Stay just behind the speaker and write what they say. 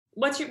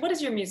what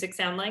does your music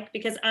sound like?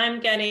 Because I'm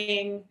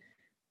getting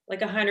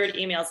like 100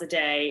 emails a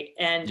day,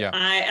 and Yeah.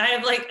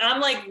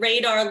 I'm like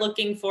radar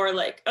looking for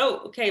like,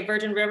 oh, okay,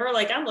 Virgin River,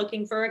 like I'm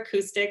looking for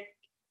acoustic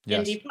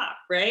Yes. indie pop,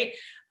 right?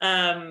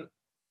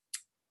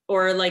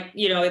 Or like,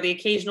 the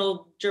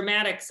occasional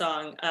dramatic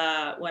song.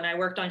 When I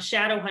worked on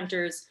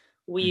Shadowhunters,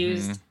 we Mm-hmm.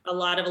 used a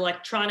lot of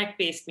electronic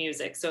based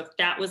music. So if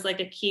that was like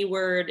a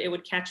keyword, it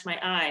would catch my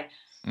eye.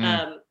 Mm.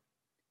 Um,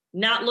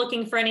 Not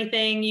looking for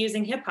anything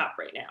using hip hop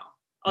right now.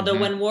 Although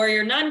Mm-hmm. when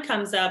Warrior Nun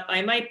comes up,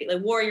 I might be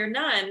like, Warrior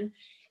Nun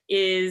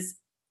is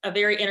a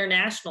very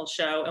international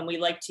show, and we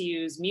like to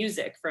use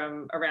music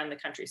from around the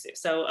country.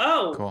 So,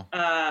 Cool.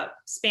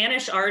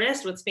 Spanish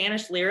artist with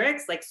Spanish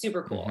lyrics, like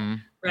super cool, Mm-hmm.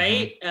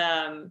 right?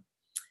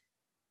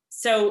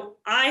 So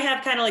I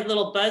have kind of like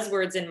little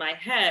buzzwords in my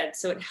head.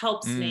 So it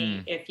helps me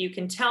Mm. if you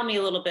can tell me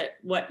a little bit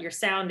what your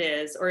sound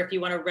is, or if you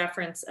want to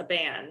reference a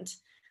band,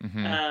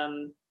 Mm-hmm.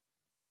 um,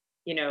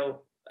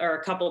 or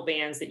a couple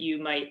bands that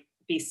you might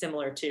be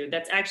similar to.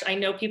 That's actually, I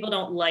know people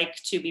don't like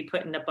to be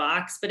put in a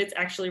box, but it's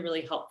actually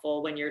really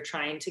helpful when you're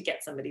trying to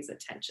get somebody's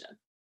attention.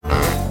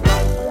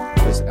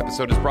 This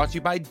episode is brought to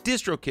you by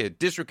DistroKid.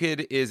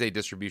 DistroKid is a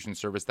distribution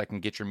service that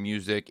can get your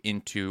music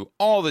into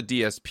all the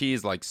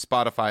DSPs like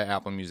Spotify,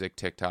 Apple Music,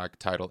 TikTok,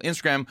 Tidal,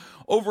 Instagram.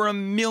 Over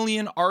 1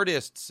 million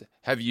artists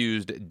have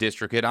used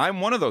DistroKid. I'm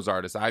one of those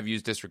artists. I've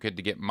used DistroKid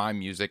to get my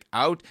music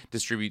out,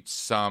 distribute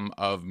some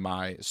of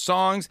my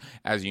songs.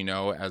 As you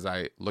know, as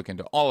I look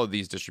into all of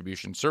these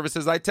distribution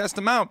services, I test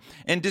them out.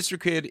 And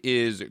DistroKid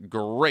is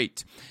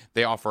great.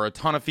 They offer a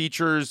ton of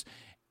features,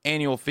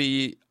 annual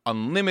fee,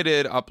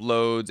 unlimited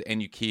uploads,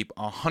 and you keep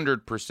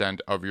 100%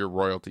 of your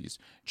royalties.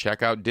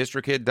 Check out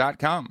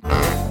distrokid.com.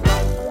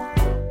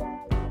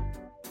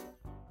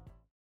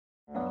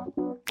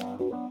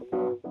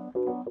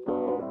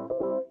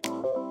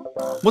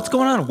 What's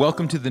going on?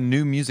 Welcome to the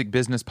New Music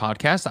Business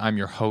Podcast. I'm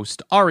your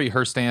host, Ari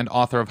Herstand,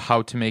 author of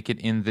How to Make It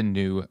in the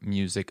New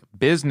Music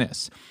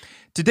Business.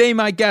 Today,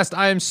 my guest,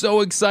 I am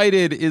so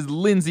excited, is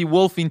Lindsay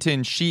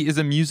Wolfington. She is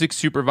a music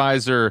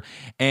supervisor,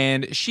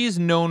 and she's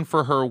known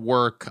for her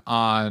work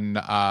on,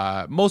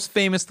 most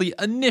famously,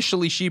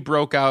 initially, she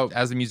broke out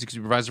as a music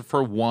supervisor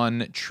for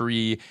One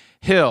Tree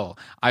Hill.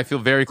 I feel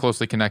very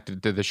closely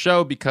connected to the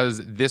show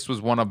because this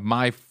was one of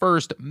my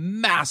first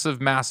massive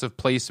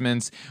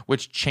placements,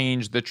 which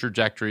changed the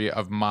trajectory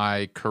of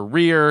my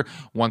career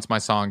once my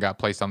song got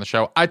placed on the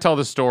show. I tell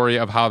the story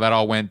of how that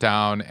all went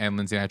down, and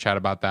Lindsay and I chat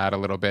about that a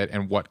little bit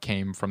and what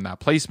came from that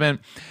placement.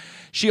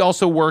 She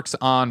also works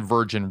on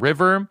Virgin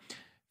River,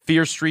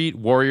 Fear Street,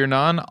 Warrior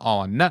Nun, all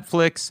on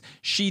Netflix.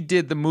 She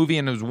did the movie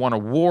and has won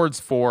awards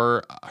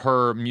for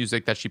her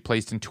music that she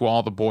placed in To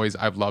All the Boys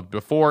I've Loved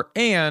Before,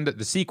 and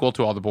the sequel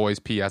to All the Boys,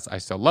 P.S. I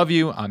Still Love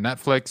You, on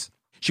Netflix.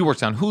 She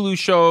works on Hulu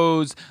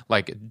shows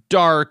like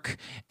Dark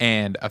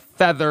and A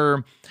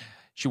Feather.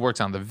 She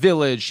works on The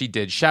Village. She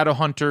did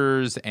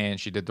Shadowhunters, and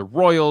she did The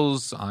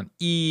Royals on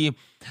E!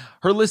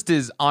 Her list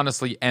is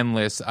honestly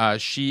endless.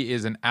 She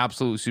is an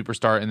absolute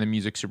superstar in the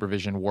music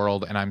supervision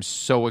world, and I'm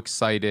so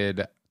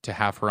excited to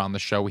have her on the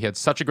show. We had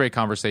such a great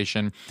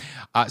conversation.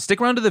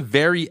 Stick around to the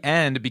very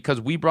end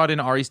because we brought in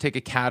Ari's Take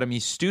Academy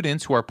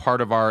students who are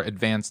part of our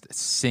Advanced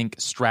Sync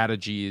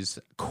Strategies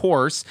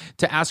course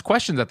to ask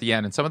questions at the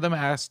end. And some of them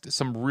asked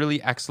some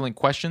really excellent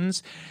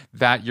questions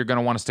that you're going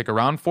to want to stick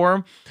around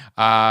for.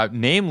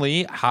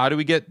 Namely, how do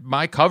we get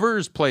my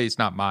covers placed?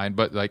 Not mine,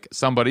 but like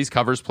somebody's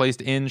covers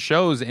placed in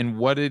shows, and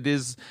what it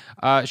is.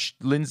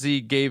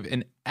 Lindsay gave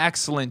an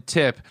excellent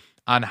tip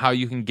on how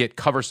you can get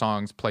cover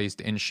songs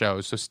placed in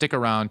shows. So stick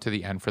around to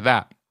the end for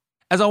that.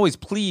 As always,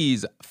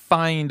 please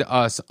find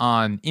us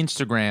on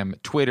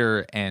Instagram,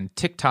 Twitter, and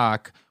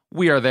TikTok.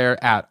 We are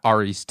there at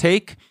Ari's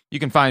Take. You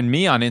can find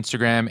me on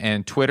Instagram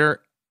and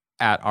Twitter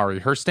at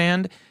Ari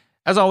Herstand.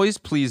 As always,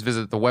 please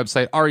visit the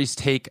website,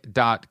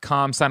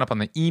 aristake.com. Sign up on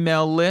the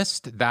email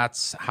list.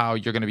 That's how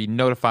you're going to be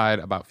notified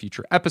about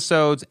future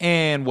episodes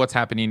and what's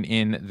happening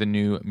in the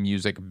new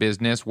music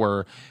business.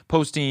 We're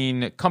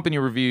posting company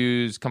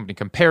reviews, company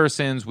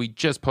comparisons. We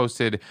just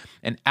posted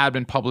an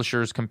admin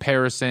publishers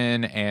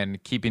comparison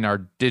and keeping our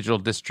digital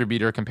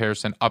distributor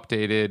comparison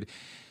updated.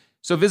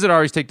 So visit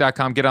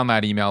aristake.com, get on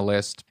that email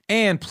list,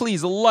 and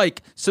please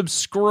like,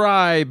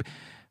 subscribe,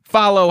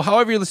 follow.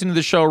 However you're listening to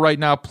the show right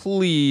now,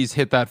 please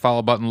hit that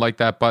follow button, like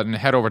that button,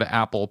 head over to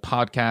Apple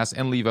Podcasts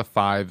and leave a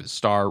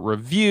 5-star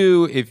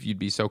review if you'd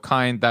be so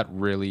kind. That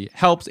really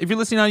helps. If you're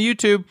listening on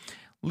YouTube,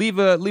 leave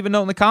a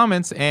note in the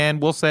comments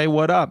and we'll say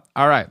what up.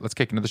 All right, let's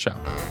kick into the show.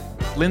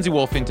 Lindsay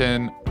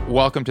Wolfington,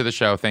 welcome to the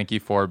show. Thank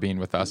you for being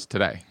with us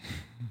today.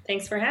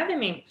 Thanks for having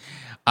me.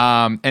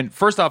 And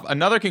first off,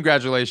 another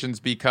congratulations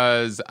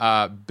because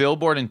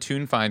Billboard and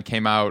TuneFind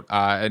came out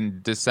in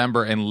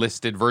December and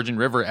listed Virgin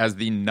River as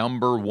the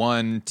number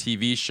one new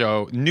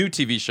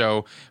TV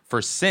show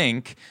for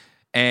Sync.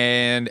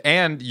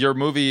 And your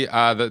movie,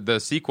 the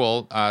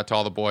sequel to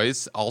All the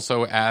Boys,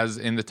 also as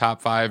in the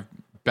top 5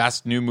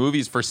 best new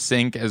movies for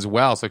Sync as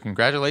well. So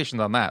congratulations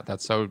on that.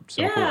 That's so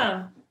cool.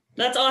 Yeah,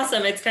 that's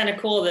awesome. It's kind of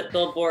cool that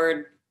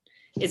Billboard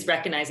is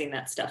recognizing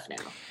that stuff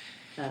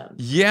now.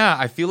 Yeah,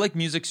 I feel like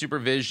music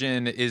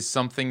supervision is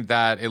something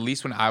that, at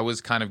least when I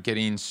was kind of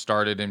getting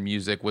started in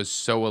music, was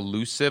so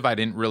elusive. I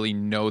didn't really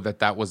know that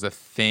that was a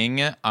thing.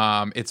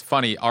 It's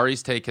funny.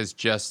 Ari's Take has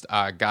just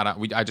got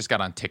on. I just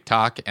got on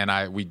TikTok,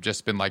 and we've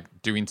just been like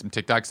doing some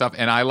TikTok stuff,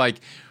 and I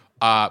like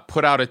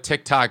put out a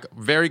TikTok,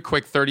 very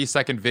quick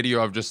 30-second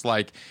video of just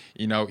like,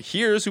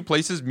 here's who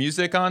places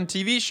music on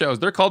TV shows.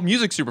 They're called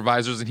music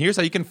supervisors, and here's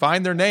how you can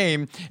find their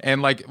name.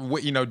 And like,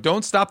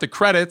 don't stop the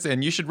credits,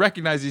 and you should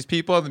recognize these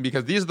people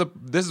because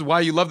this is why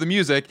you love the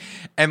music.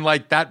 And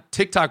like that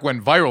TikTok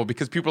went viral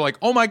because people are like,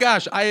 oh my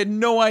gosh, I had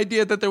no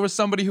idea that there was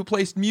somebody who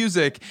placed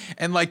music,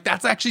 and like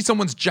that's actually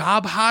someone's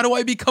job. How do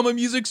I become a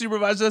music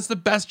supervisor? That's the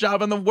best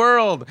job in the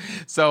world.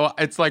 So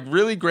it's like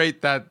really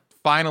great that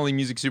finally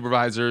music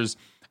supervisors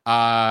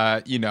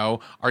are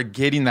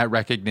getting that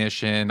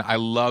recognition. I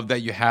love that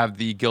you have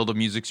the Guild of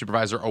Music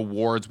Supervisor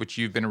Awards, which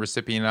you've been a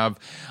recipient of.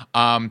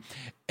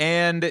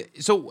 And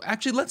so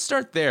actually let's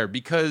start there,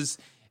 because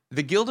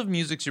the Guild of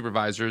Music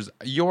Supervisors,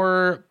 are you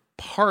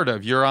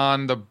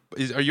on the board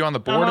officially? I'm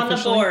on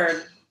the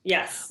board.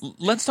 Yes.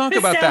 Let's talk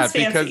about that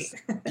fancy.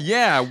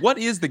 Because what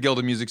is the Guild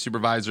of Music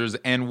Supervisors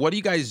and what do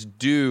you guys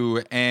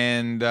do?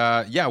 And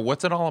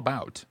what's it all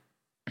about?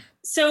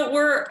 So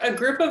we're a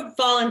group of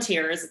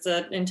volunteers. It's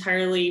an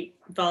entirely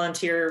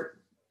volunteer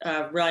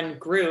run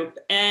group.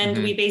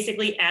 And we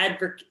basically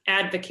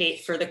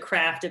advocate for the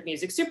craft of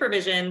music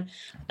supervision,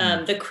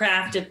 the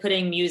craft of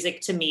putting music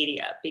to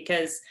media,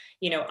 because,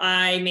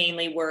 I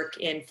mainly work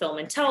in film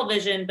and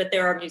television, but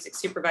there are music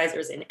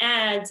supervisors in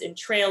ads, in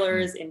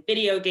trailers, in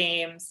video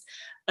games,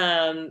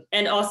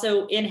 and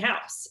also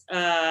in-house.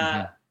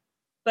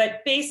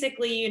 But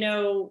basically,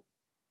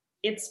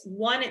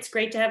 it's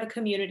great to have a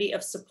community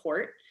of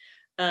support.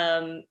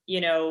 There's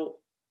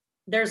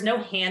no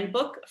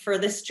handbook for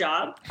this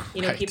job.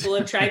 Right. People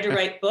have tried to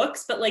write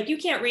books, but like you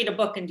can't read a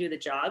book and do the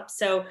job.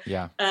 So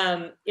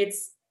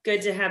it's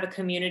good to have a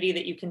community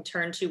that you can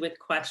turn to with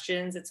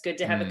questions. It's good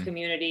to have a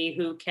community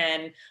who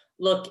can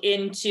look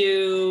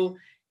into,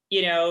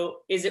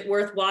 is it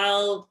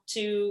worthwhile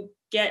to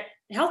get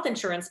health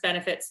insurance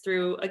benefits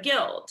through a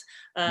guild,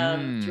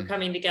 through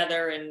coming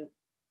together and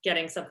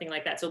getting something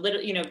like that. So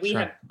we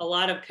have a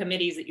lot of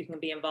committees that you can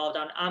be involved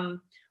on.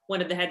 I'm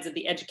one of the heads of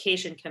the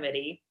education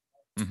committee.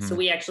 So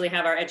we actually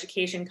have our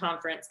education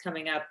conference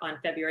coming up on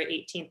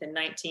February 18th and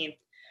 19th.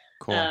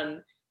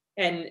 Cool.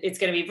 And it's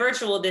going to be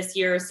virtual this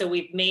year. So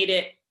we've made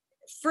it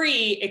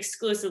free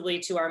exclusively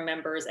to our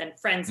members and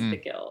friends of the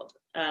guild.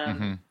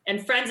 And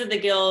friends of the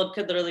guild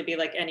could literally be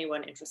like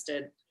anyone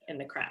interested in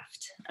the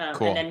craft.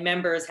 Cool. And then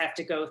members have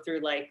to go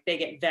through, they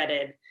get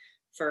vetted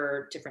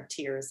for different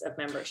tiers of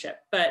membership.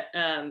 But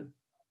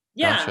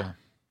Gotcha.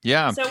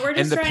 Yeah. So we're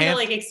just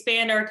trying to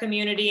expand our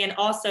community. And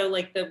also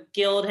the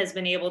guild has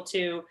been able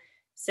to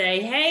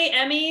say, hey,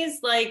 Emmys,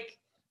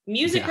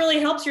 music really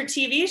helps your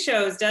TV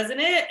shows, doesn't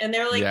it? And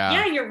they're like,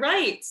 yeah, you're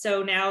right.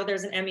 So now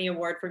there's an Emmy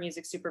award for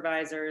music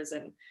supervisors,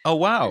 and oh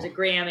wow, there's a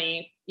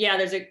Grammy. Yeah,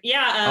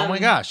 oh my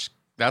gosh,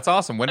 that's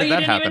awesome. When did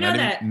that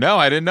happen? No,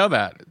 I didn't know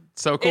that.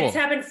 So cool. It's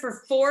happened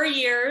for 4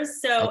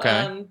 years. So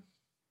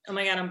oh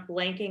my God, I'm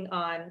blanking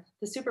on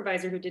the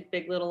supervisor who did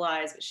Big Little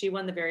Lies, but she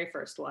won the very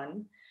first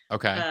one.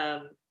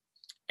 Okay.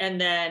 And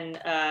then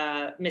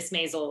Miss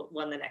Maisel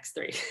won the next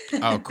 3.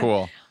 Oh,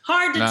 cool.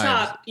 Hard to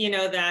top,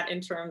 that in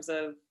terms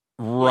of.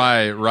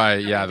 Right.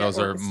 Yeah, those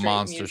are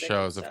monster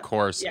shows, of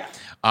course. Yeah.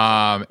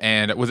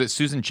 And was it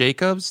Susan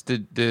Jacobs?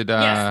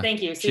 Yes,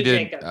 thank you.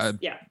 Susan Jacobs.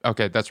 Yeah.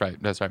 Okay, that's right.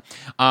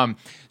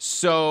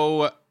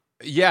 So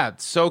yeah,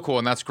 it's so cool,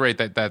 and that's great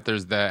that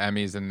there's the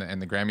Emmys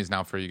and the Grammys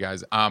now for you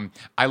guys.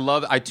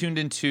 I tuned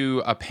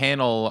into a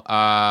panel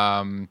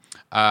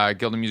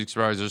Guild of Music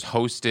Supervisors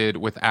hosted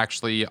with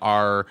actually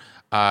our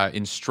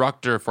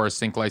instructor for a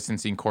sync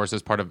licensing course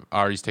as part of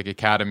Ari's Take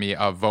Academy,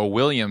 Vo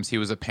Williams. He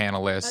was a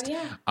panelist.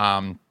 Oh,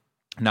 yeah.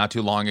 Not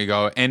too long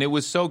ago, and it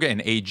was so good.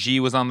 And AG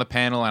was on the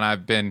panel,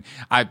 and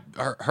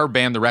her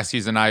band, The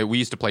Rescues, and we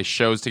used to play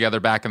shows together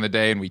back in the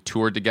day, and we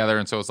toured together,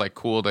 and so it's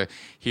cool to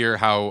hear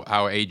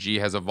how AG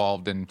has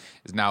evolved and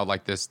is now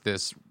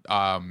this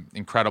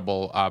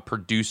incredible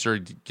producer,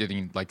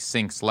 getting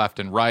syncs left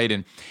and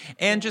right,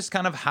 and just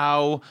kind of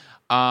how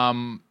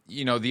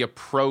the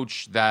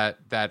approach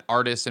that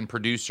artists and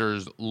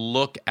producers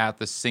look at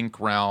the sync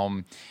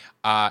realm.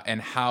 And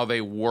how they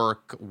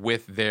work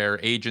with their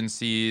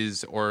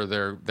agencies or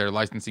their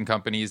licensing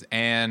companies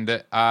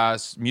and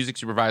music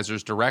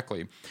supervisors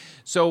directly.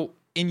 So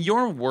in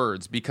your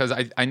words, because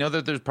I know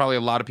that there's probably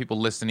a lot of people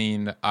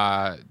listening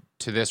to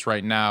this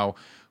right now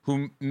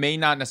who may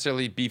not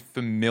necessarily be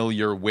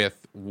familiar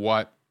with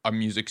what a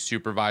music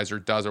supervisor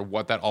does or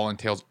what that all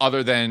entails,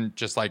 other than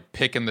just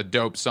picking the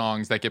dope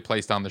songs that get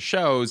placed on the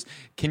shows.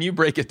 Can you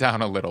break it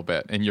down a little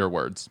bit in your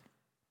words?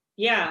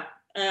 Yeah.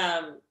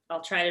 I'll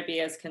try to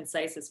be as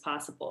concise as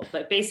possible,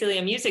 but basically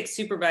a music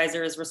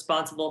supervisor is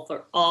responsible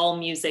for all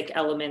music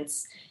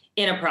elements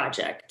in a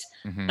project.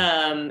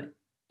 In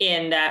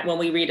that when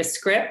we read a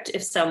script,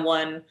 if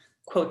someone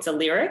quotes a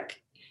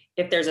lyric,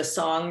 if there's a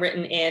song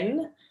written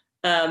in,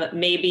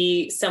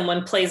 Maybe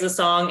someone plays a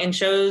song and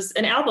shows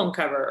an album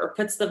cover or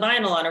puts the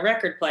vinyl on a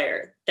record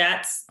player.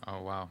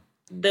 Oh, wow.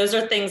 Those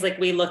are things like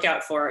we look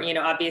out for,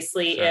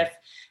 obviously Sure. if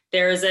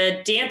there's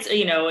a dance,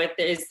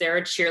 is there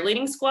a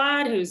cheerleading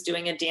squad who's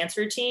doing a dance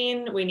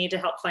routine? We need to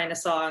help find a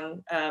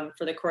song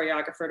for the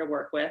choreographer to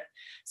work with.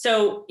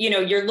 So,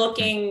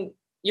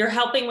 you're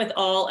helping with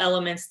all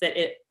elements that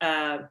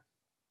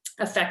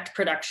affect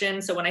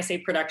production. So when I say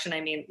production,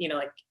 I mean,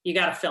 like you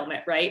got to film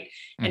it, right?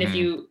 And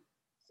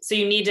so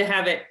you need to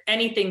have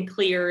anything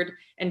cleared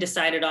and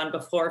decided on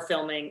before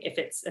filming if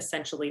it's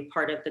essentially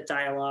part of the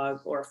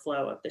dialogue or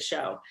flow of the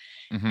show.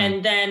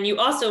 And then you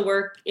also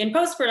work in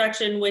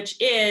post-production, which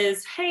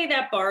is, hey,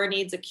 that bar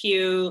needs a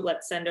cue.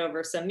 Let's send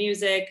over some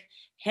music.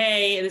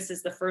 Hey, this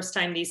is the first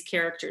time these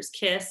characters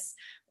kiss.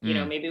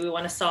 Maybe we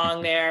want a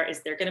song there.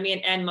 Is there going to be an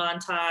end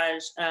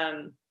montage?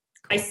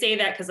 I say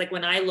that because like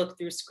when I look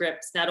through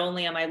scripts, not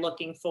only am I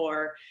looking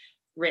for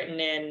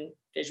written in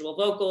visual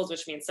vocals,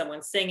 which means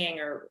someone singing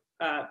or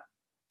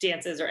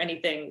dances or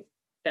anything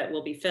that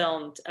will be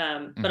filmed.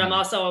 But I'm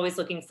also always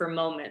looking for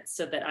moments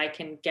so that I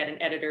can get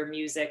an editor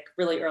music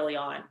really early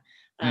on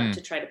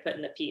to try to put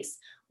in the piece.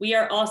 We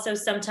are also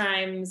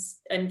sometimes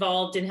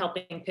involved in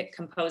helping pick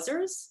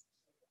composers.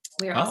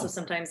 We are also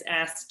sometimes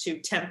asked to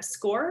temp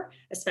score,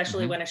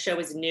 especially when a show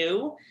is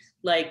new.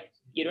 Like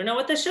you don't know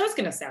what the show's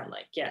going to sound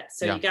like yet.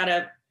 So you got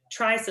to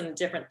try some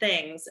different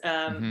things.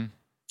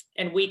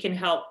 And we can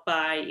help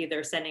by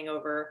either sending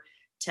over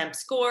temp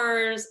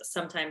scores.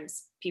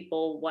 Sometimes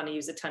people want to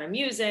use a ton of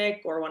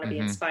music or want to be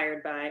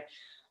inspired by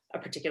a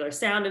particular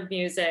sound of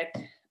music.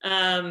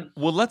 Well,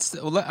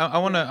 I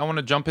want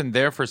to jump in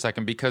there for a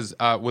second because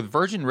with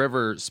Virgin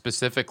River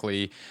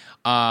specifically,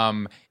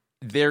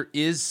 there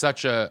is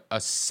such a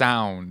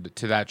sound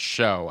to that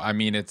show. I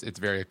mean, it's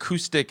very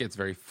acoustic, it's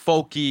very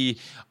folky,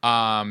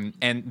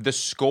 and the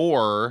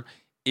score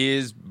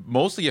is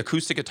mostly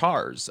acoustic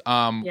guitars.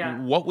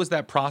 What was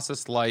that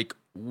process like?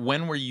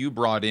 When were you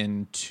brought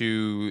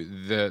into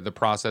the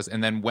process,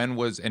 and then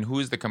who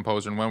is the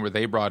composer, and when were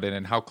they brought in,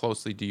 and how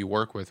closely do you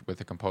work with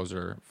the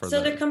composer for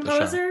the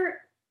composer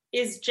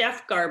is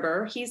Jeff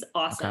Garber. He's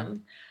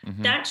awesome.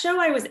 Okay. That show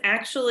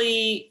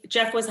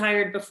Jeff was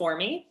hired before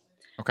me.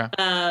 Okay.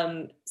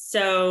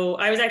 So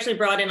I was actually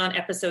brought in on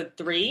episode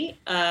 3.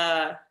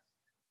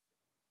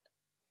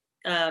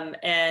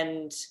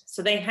 And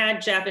so they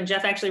had Jeff, and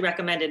Jeff actually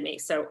recommended me.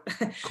 So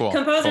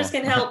composers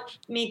can help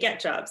me get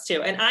jobs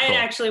too. And I had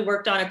actually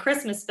worked on a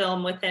Christmas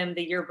film with him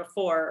the year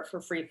before for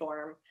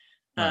Freeform,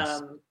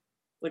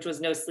 which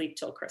was No Sleep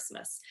Till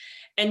Christmas.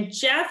 And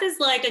Jeff is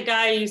like a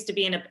guy who used to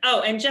be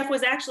and Jeff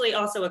was actually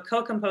also a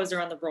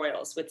co-composer on The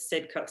Royals with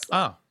Sid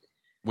Coastland. Oh,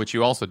 which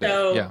you also did.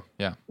 So,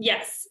 yeah.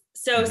 Yes.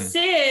 So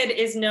Sid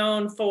is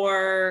known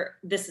for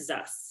This Is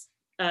Us.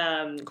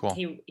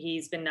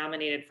 He's been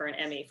nominated for an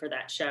Emmy for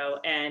that show,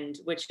 and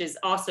which is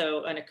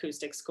also an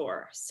acoustic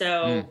score.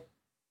 So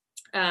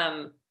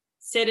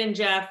Sid and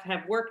Jeff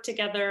have worked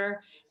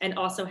together and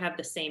also have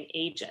the same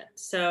agent.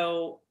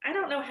 So I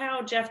don't know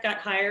how Jeff got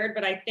hired,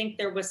 but I think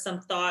there was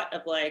some thought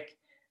of like,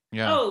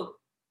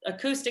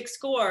 acoustic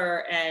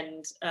score,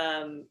 and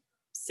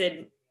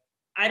Sid.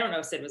 I don't know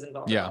if Sid was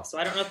involved at all. So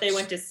I don't know if they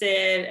went to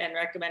Sid and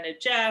recommended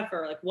Jeff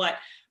or like what.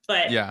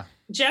 But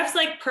Jeff's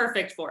like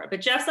perfect for it. But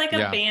Jeff's like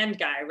a band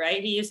guy,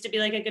 right? He used to be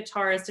like a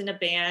guitarist in a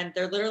band.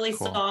 They're literally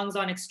songs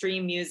on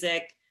Extreme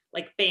Music,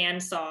 like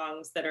band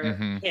songs that are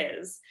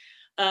his.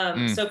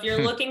 So if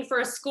you're looking for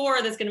a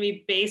score that's going to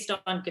be based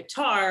on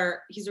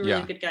guitar, he's a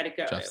really good guy to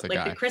go to.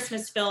 Like the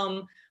Christmas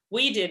film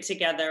we did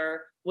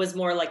together was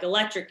more like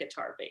electric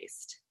guitar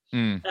based.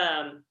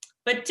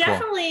 But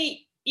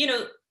definitely,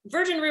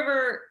 Virgin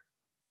River,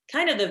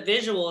 kind of the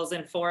visuals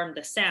inform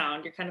the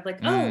sound. You're kind of like,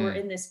 we're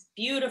in this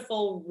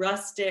beautiful,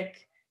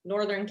 rustic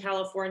Northern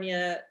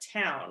California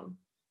town.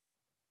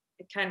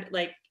 It kind of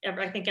like,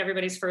 I think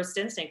everybody's first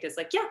instinct is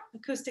like,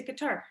 acoustic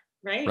guitar,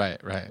 right?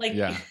 Right. Like,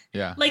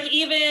 yeah. Like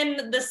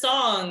even the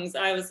songs,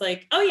 I was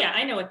like, oh yeah,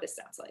 I know what this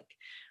sounds like.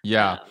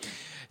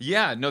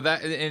 No,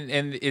 that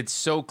and it's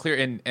so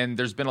clear, and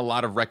there's been a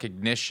lot of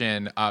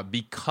recognition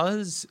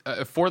because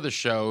for the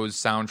show's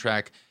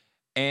soundtrack,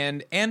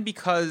 and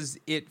because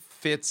it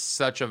fits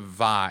such a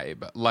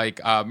vibe.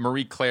 Like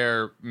Marie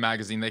Claire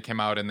magazine, they came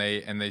out and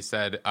they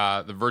said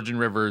the Virgin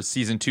River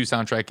season 2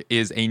 soundtrack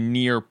is a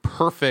near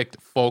perfect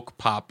folk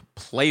pop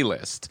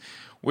playlist,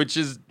 which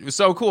is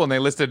so cool. And they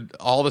listed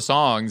all the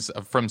songs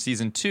from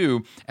season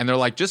 2, and they're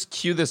like, just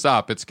cue this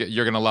up.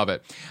 You're gonna love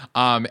it.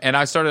 And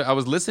I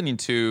was listening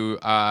to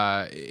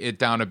it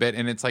down a bit,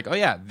 and it's like,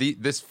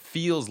 this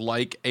feels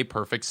like a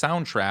perfect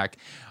soundtrack,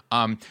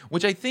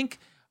 which I think.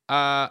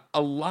 A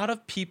lot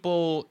of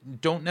people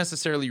don't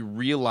necessarily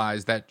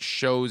realize that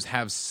shows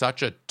have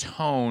such a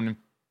tone,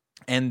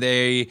 and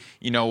they,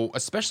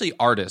 especially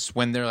artists,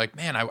 when they're like,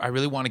 man, I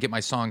really want to get my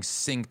songs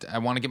synced. I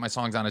want to get my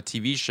songs on a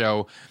TV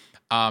show.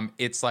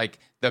 It's like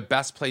the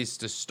best place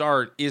to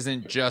start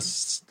isn't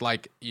just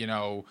like,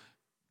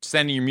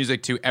 sending your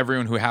music to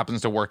everyone who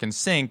happens to work in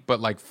sync,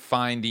 but like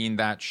finding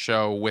that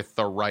show with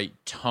the right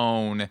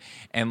tone.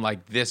 And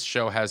like this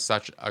show has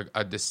such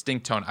a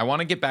distinct tone. I want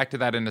to get back to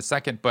that in a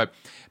second, but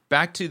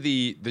back to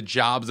the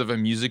jobs of a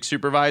music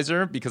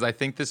supervisor, because I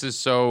think this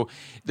is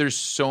there's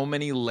so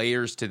many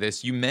layers to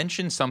this. You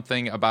mentioned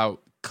something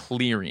about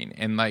clearing,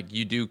 and like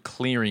you do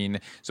clearing.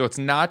 So it's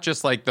not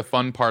just like the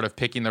fun part of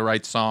picking the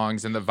right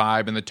songs and the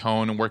vibe and the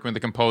tone and working with the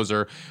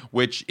composer,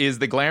 which is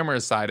the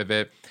glamorous side of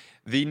it.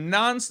 The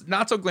not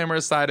so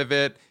glamorous side of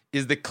it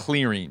is the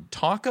clearing.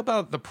 Talk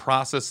about the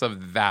process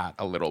of that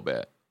a little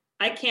bit.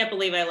 I can't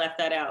believe I left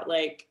that out.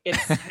 Like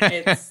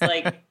it's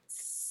like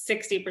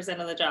 60%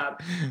 of the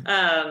job.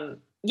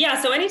 Yeah.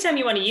 So anytime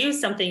you want to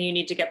use something, you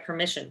need to get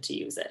permission to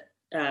use it.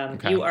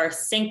 You are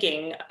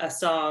syncing a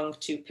song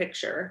to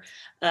picture.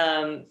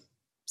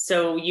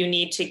 So you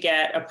need to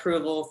get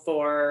approval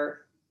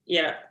for,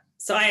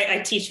 so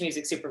I teach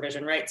music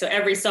supervision, right? So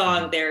every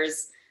song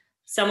there's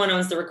someone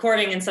owns the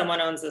recording and someone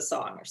owns the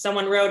song, or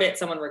someone wrote it,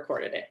 someone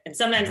recorded it. And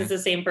sometimes it's the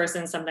same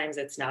person, sometimes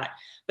it's not.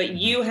 But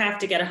you have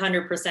to get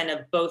 100%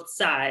 of both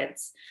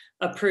sides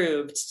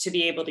approved to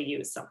be able to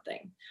use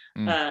something.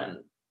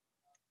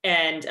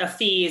 And a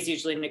fee is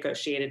usually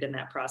negotiated in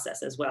that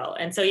process as well.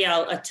 And so,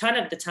 a ton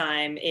of the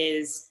time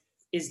is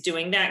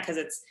doing that, because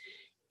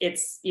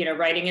it's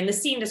writing in the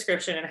scene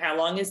description and how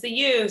long is the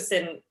use,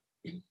 and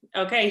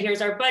okay,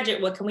 here's our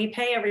budget. What can we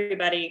pay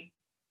everybody?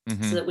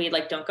 So that we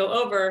don't go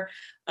over,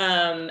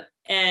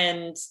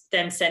 and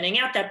then sending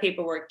out that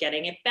paperwork,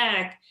 getting it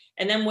back.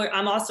 And then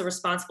I'm also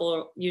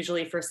responsible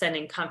usually for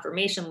sending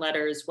confirmation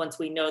letters once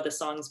we know the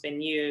song's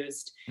been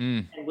used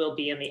and will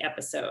be in the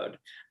episode.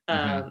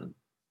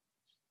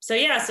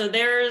 So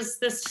there's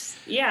this,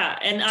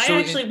 and I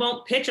actually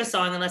won't pitch a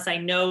song unless I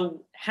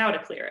know how to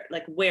clear it,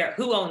 like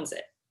who owns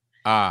it.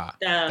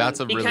 That's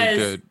a really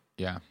good,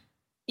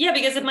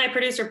 because if my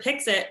producer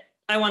picks it,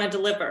 I want to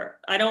deliver.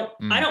 I don't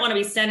want to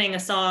be sending a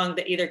song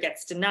that either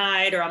gets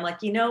denied, or I'm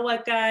like, you know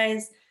what,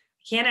 guys,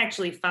 I can't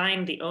actually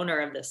find the owner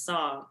of this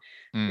song.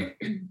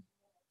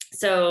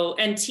 So,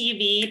 and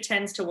TV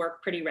tends to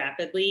work pretty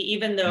rapidly,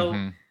 even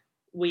though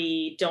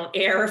we don't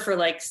air for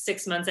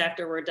 6 months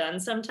after we're done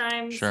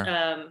sometimes.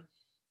 Sure.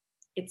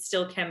 It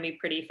still can be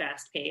pretty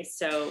fast paced.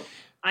 So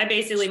I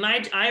basically,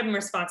 I'm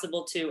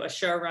responsible to a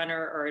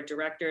showrunner or a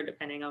director,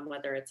 depending on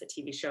whether it's a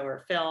TV show or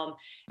a film.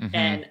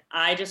 And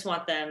I just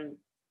want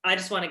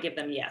to give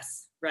them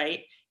yes,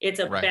 right? It's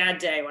a bad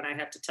day when I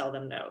have to tell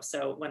them no.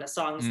 So when a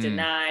song's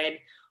denied,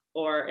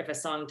 or if a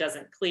song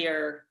doesn't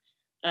clear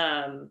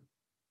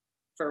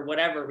for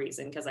whatever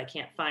reason, because I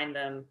can't find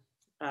them,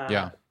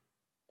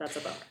 that's a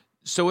bummer.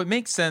 So it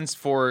makes sense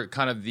for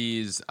kind of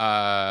these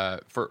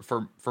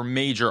for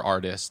major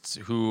artists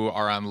who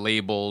are on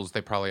labels.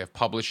 They probably have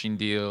publishing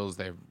deals.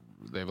 They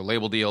have a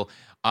label deal.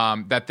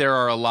 That there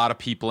are a lot of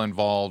people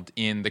involved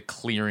in the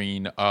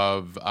clearing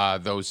of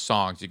those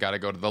songs. You got to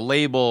go to the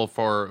label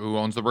for who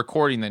owns the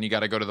recording. Then you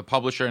got to go to the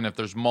publisher. And if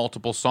there's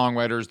multiple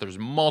songwriters, there's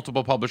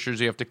multiple publishers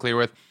you have to clear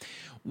with.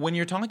 When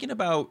you're talking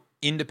about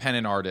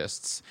independent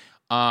artists,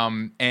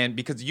 and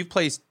because you've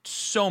placed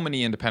so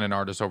many independent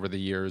artists over the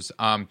years,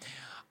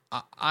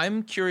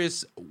 I'm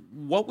curious,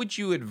 what would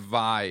you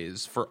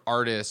advise for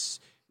artists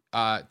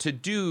to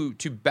do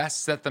to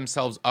best set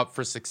themselves up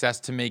for success,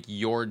 to make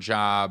your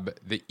job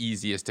the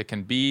easiest it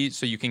can be,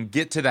 so you can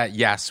get to that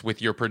yes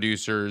with your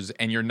producers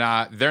and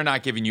they're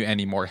not giving you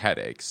any more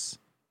headaches?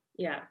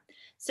 Yeah.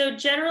 So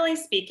generally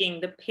speaking,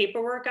 the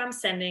paperwork I'm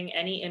sending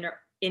any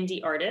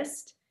indie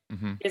artist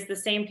is the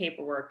same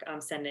paperwork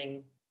I'm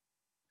sending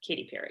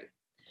Katy Perry.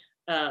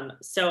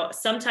 So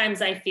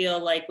sometimes I feel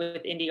like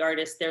with indie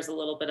artists, there's a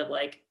little bit of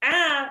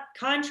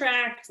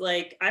contract,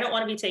 I don't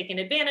want to be taken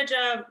advantage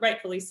of,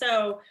 rightfully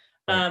so.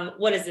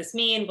 What does this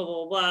mean? Blah,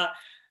 blah, blah.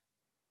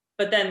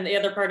 But then the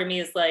other part of me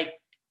is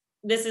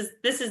this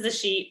is the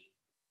sheet.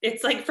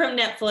 It's from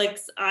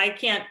Netflix. I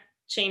can't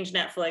change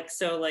Netflix.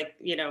 So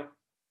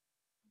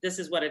this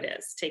is what it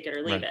is. Take it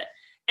or leave it.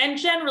 And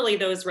generally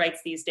those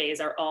rights these days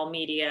are all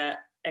media,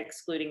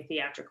 excluding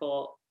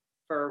theatrical,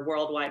 for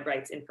worldwide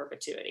rights in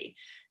perpetuity.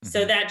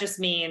 So that just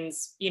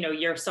means,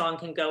 your song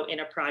can go in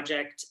a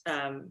project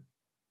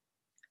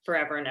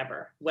forever and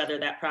ever, whether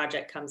that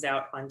project comes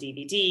out on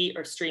DVD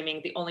or streaming.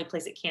 The only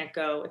place it can't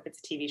go, if it's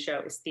a TV show,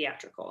 is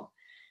theatrical.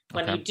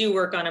 When you do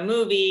work on a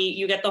movie,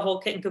 you get the whole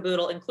kit and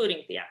caboodle,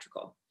 including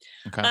theatrical.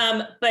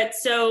 But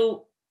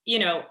so,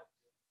 if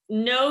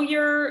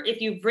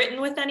you've written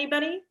with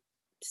anybody,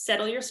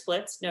 settle your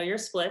splits,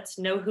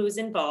 know who's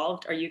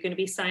involved. Are you going to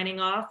be signing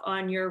off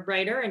on your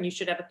writer? And you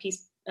should have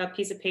a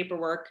piece of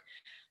paperwork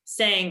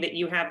saying that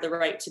you have the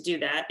right to do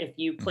that. If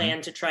you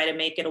plan to try to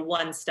make it a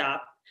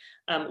one-stop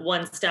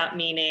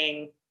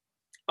meaning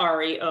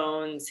Ari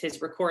owns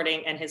his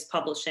recording and his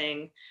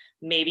publishing.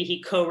 Maybe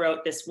he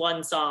co-wrote this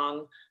one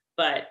song,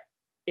 but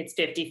it's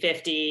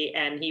 50-50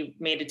 and he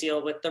made a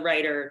deal with the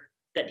writer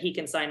that he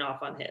can sign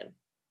off on him.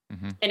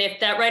 And if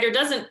that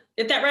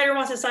writer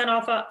wants to sign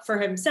off for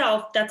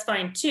himself, that's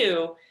fine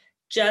too.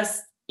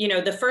 Just,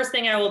 the first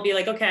thing I will be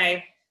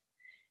okay,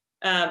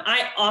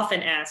 I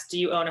often ask, do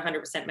you own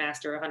 100%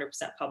 master or 100%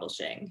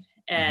 publishing?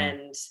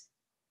 And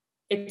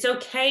it's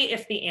okay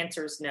if the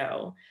answer is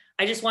no.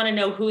 I just want to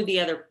know who the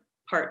other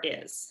part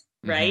is,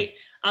 right?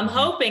 I'm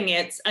hoping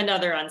it's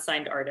another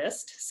unsigned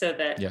artist so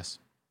that,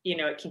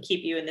 it can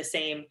keep you in the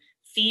same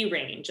fee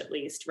range at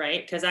least,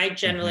 right? Because I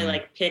generally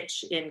like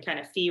pitch in kind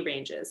of fee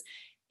ranges.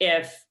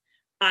 If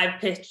I've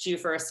pitched you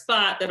for a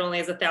spot that only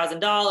has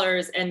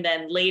 $1,000 and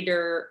then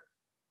later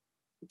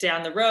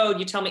down the road,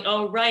 you tell me,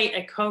 oh, right,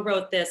 I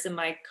co-wrote this and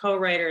my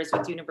co-writer is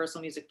with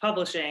Universal Music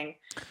Publishing.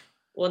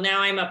 Well,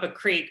 now I'm up a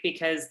creek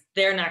because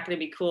they're not going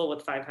to be cool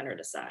with $500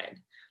 aside.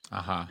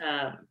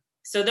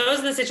 So those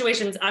are the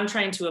situations I'm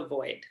trying to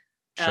avoid.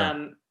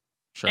 And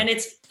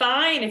it's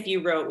fine if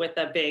you wrote with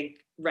a big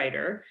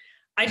writer.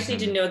 I just need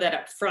to know that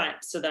up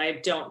front so that I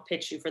don't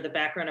pitch you for the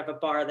background of a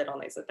bar that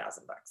only is $1,000.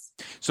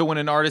 So when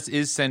an artist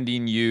is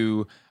sending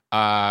you,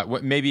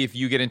 maybe if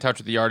you get in touch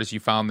with the artist, you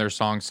found their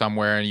song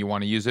somewhere and you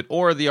want to use it,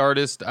 or the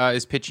artist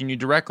is pitching you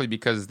directly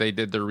because they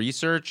did their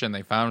research and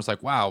they found it's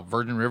like, wow,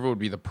 Virgin River would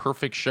be the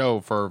perfect show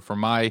for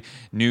my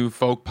new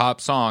folk pop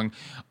song.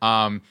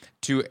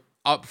 To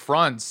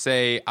upfront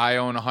say I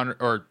own 100,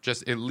 or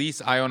just at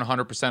least I own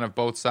 100% of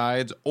both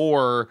sides,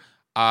 or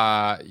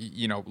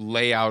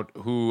lay out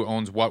who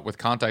owns what with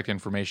contact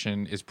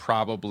information is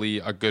probably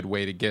a good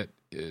way to get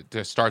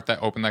to start that,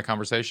 open that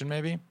conversation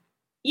maybe.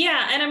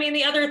 Yeah. And I mean,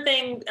 the other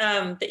thing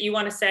that you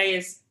want to say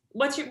is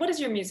what does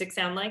your music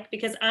sound like?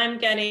 Because I'm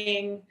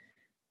getting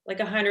like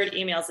 100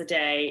 emails a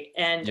day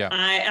and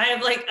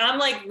I'm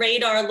like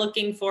radar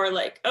looking for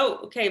like, oh,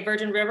 okay,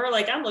 Virgin River.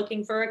 Like I'm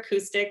looking for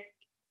acoustic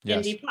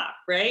indie pop,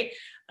 right?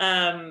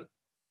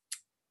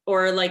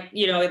 Or like,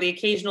 the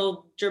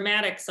occasional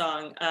dramatic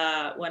song.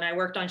 When I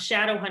worked on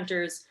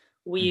Shadowhunters,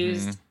 we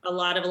used a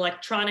lot of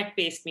electronic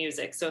based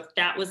music. So if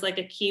that was like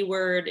a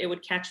keyword, it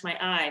would catch my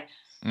eye.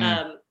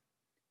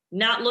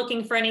 Not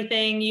looking for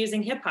anything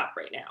using hip hop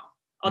right now.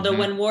 Although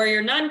when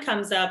Warrior Nun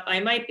comes up, I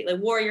might be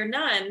like, Warrior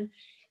Nun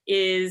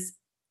is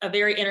a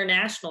very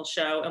international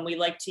show and we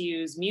like to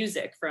use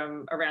music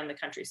from around the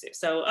country.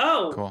 So,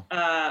 cool.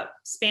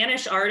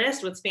 Spanish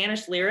artist with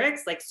Spanish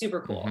lyrics, like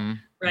super cool.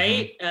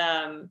 Right.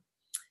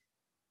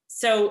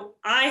 So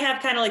I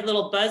have kind of like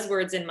little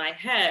buzzwords in my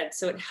head.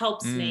 So it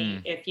helps me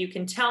if you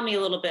can tell me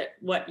a little bit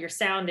what your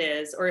sound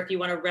is, or if you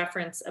want to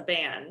reference a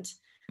band,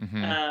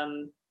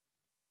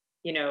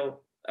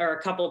 or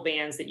a couple of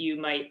bands that you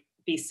might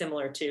be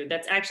similar to.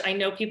 That's actually, I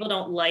know people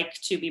don't like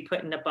to be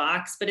put in a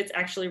box, but it's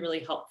actually really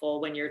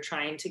helpful when you're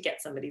trying to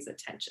get somebody's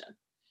attention.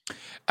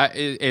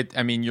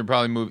 You're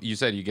probably you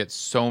said you get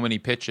so many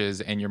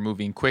pitches and you're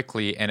moving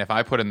quickly. And if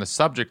I put in the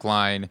subject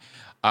line,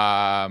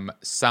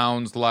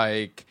 sounds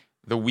like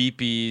the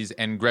Weepies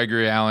and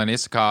Gregory Alan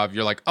Isakov,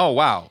 you're like, oh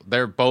wow,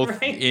 they're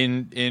both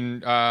in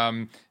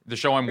the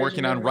show I'm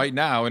working on right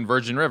now in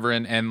Virgin River,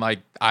 and like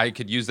I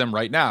could use them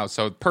right now,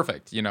 so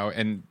perfect,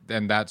 and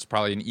that's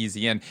probably an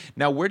easy end.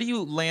 Now, where do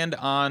you land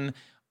on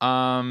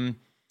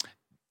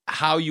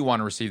how you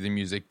want to receive the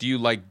music? Do you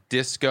like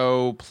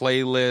disco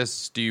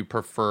playlists? Do you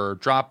prefer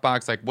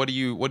Dropbox? Like, what do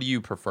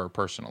you prefer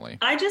personally?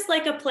 I just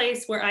like a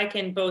place where I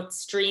can both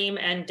stream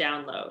and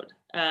download.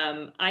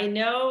 I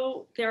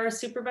know there are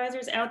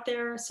supervisors out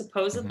there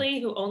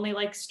supposedly who only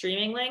like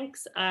streaming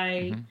links.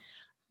 I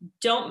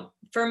don't,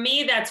 for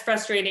me, that's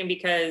frustrating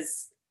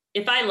because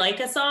if I like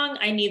a song,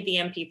 I need the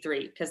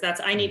MP3 because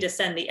I need to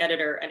send the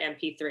editor an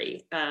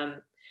MP3.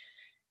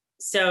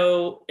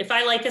 So if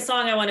I like a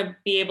song, I want to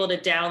be able to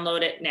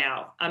download it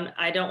now.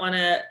 I don't want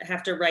to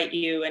have to write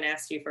you and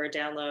ask you for a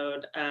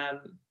download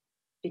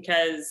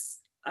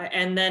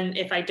and then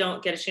if I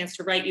don't get a chance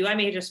to write you, I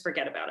may just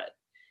forget about it.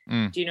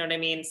 Do you know what I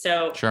mean?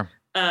 So, sure.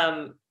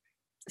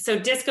 So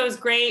disco is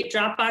great.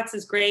 Dropbox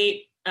is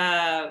great.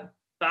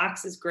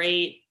 Box is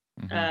great.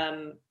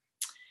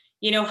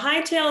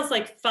 Hightail is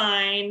like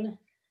fine,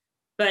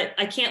 but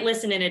I can't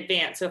listen in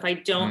advance. So if I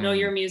don't know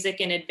your music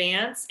in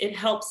advance, it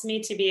helps me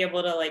to be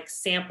able to like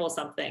sample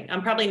something.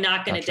 I'm probably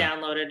not going to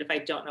download it if I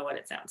don't know what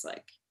it sounds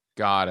like.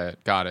 Got it.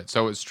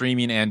 So it's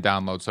streaming and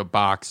download. So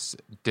Box,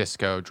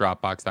 Disco,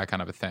 Dropbox, that kind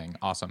of a thing.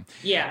 Awesome.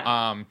 Yeah.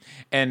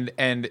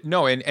 I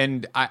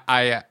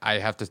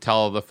have to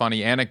tell the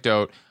funny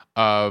anecdote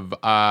of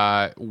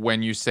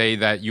when you say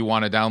that you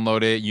want to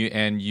download it,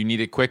 you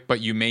need it quick,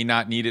 but you may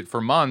not need it for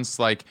months.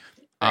 Like,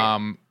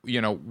 when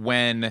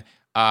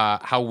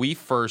how we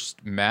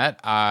first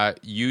met,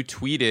 you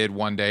tweeted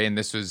one day, and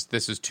this was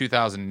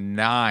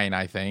 2009,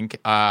 I think,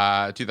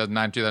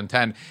 2009,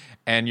 2010.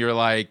 And you're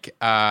like,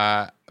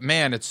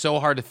 man, it's so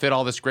hard to fit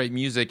all this great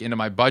music into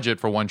my budget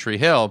for One Tree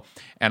Hill.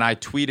 And I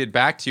tweeted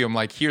back to you, I'm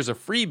like, here's a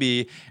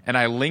freebie. And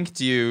I linked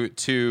you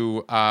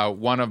to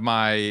one of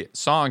my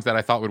songs that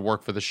I thought would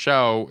work for the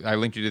show. I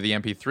linked you to the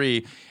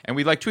MP3. And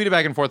we like tweeted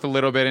back and forth a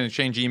little bit and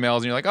exchanged emails.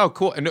 And you're like, oh,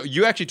 cool. And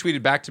you actually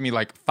tweeted back to me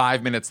like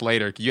 5 minutes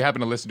later. You happen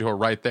to listen to it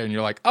right there. And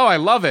you're like, oh, I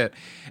love it.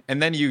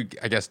 And then you,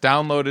 I guess,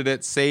 downloaded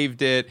it,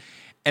 saved it.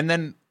 And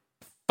then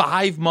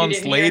 5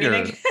 months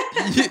later,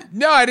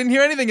 no, I didn't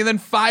hear anything. And then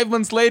 5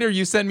 months later,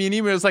 you sent me an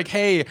email. It was like,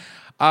 hey,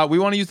 we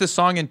want to use this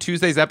song in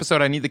Tuesday's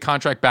episode. I need the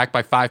contract back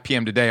by 5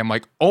 p.m. today. I'm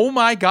like, oh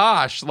my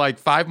gosh, like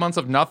 5 months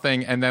of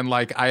nothing. And then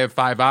like I have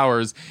 5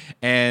 hours.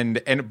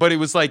 But it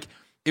was like,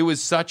 it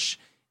was such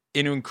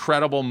an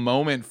incredible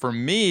moment for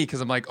me because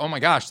I'm like, oh my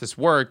gosh, this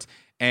worked.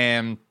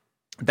 And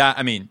that,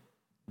 I mean,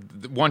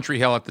 One Tree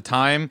Hill at the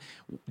time,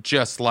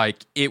 just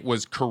like it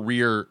was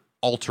career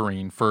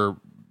altering for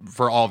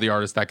all the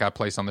artists that got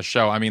placed on the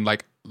show. I mean,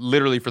 like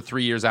literally for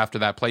 3 years after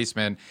that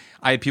placement,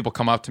 I had people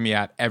come up to me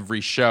at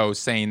every show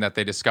saying that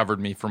they discovered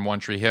me from One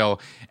Tree Hill.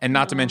 And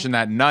not to mention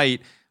that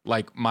night,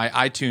 like my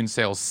iTunes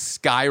sales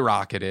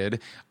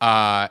skyrocketed.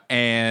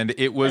 And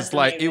it was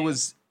like, it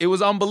was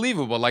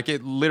unbelievable. Like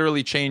it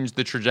literally changed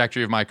the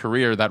trajectory of my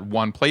career, that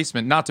one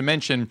placement. Not to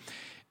mention,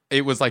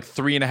 it was like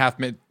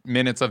 3.5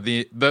 minutes of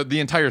the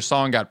entire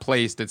song got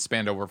placed. It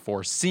spanned over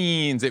 4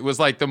 scenes. It was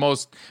like the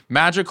most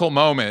magical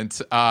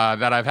moment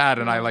that I've had.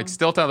 And I like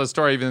still tell the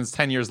story even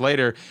 10 years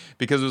later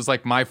because it was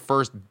like my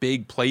first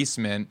big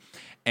placement.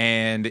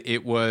 And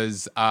it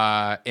was,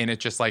 and it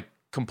just like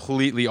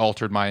completely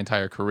altered my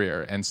entire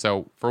career. And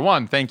so for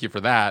one, thank you for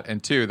that.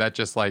 And two, that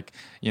just like,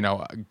 you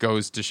know,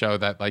 goes to show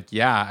that like,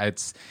 yeah,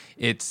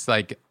 it's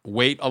like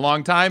wait a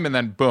long time and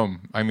then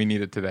boom, I mean,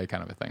 need it today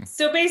kind of a thing.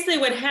 So basically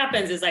what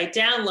happens is I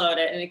download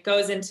it and it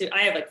goes into,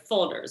 I have like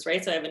folders,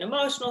 right? So I have an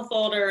emotional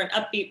folder, an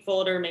upbeat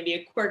folder, maybe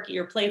a quirky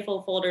or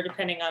playful folder,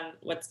 depending on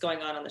what's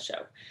going on the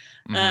show.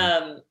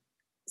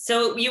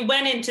 So you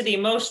went into the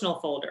emotional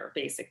folder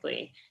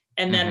basically,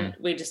 and then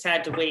we just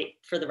had to wait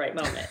for the right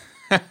moment.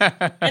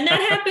 And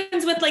that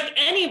happens with like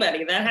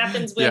anybody. That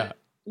happens with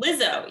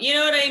Lizzo. You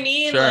know what I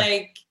mean? Sure.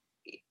 Like,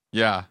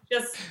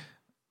 just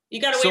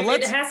you got to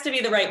wait. It has to be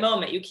the right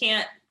moment. You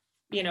can't,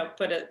 you know,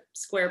 put a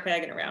square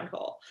peg in a round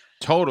hole.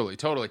 Totally.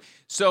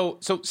 So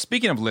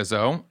speaking of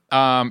Lizzo,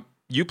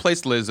 you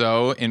placed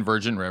Lizzo in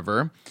Virgin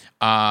River,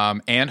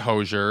 and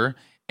Hozier.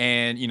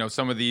 And, you know,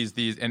 some of these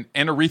and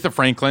Aretha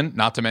Franklin,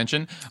 not to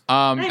mention.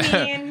 I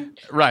mean,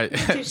 right.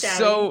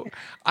 So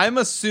I'm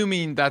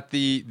assuming that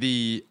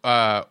the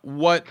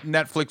what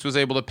Netflix was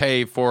able to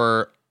pay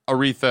for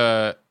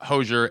Aretha,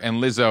 Hozier,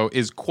 and Lizzo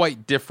is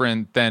quite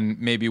different than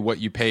maybe what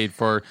you paid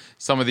for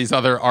some of these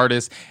other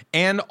artists.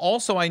 And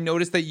also, I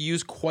noticed that you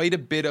use quite a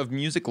bit of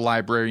music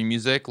library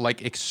music,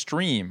 like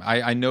Extreme.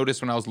 I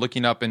noticed when I was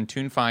looking up in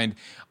TuneFind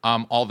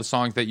all the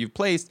songs that you've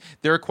placed,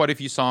 there are quite a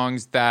few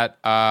songs that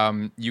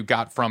you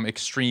got from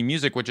Extreme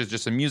Music, which is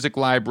just a music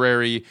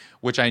library,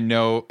 which I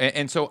know.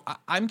 And so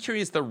I'm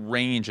curious the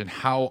range and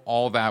how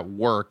all that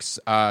works.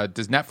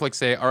 Does Netflix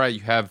say, all right,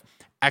 you have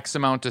X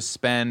amount to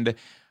spend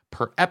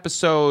per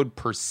episode,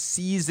 per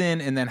season,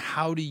 and then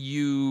how do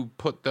you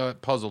put the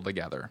puzzle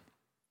together?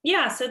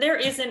 Yeah, so there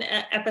is an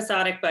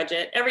episodic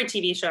budget. Every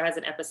TV show has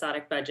an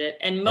episodic budget,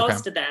 and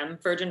most of them,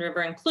 Virgin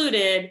River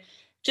included,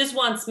 just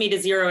wants me to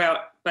zero out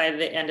by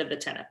the end of the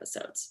 10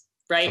 episodes,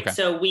 right? Okay.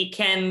 So we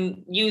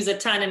can use a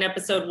ton in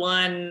episode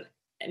 1,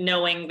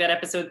 knowing that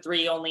episode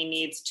 3 only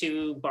needs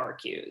 2 bar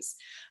cues.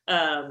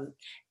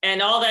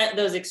 And all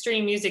those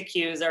extreme music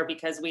cues are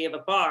because we have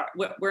a bar.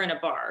 We're in a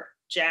bar.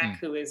 Jack,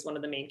 who is one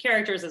of the main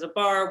characters, is a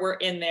bar. We're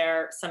in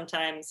there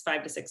sometimes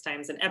 5 to 6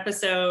 times an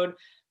episode.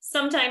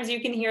 Sometimes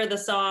you can hear the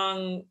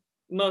song.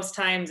 Most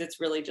times it's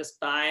really just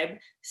vibe.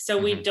 So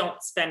we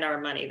don't spend our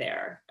money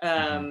there.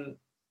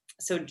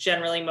 So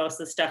generally most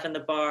of the stuff in the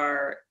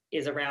bar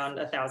is around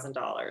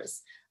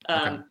 $1,000.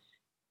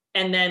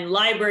 And then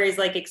libraries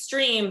like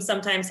Extreme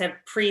sometimes have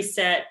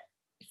preset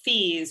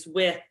fees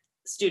with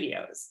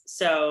studios.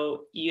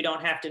 So you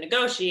don't have to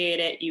negotiate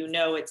it. You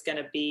know it's going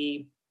to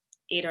be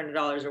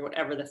 $800 or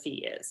whatever the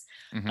fee is.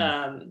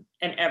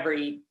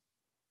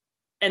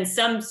 And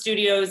some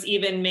studios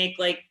even make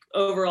like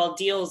overall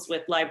deals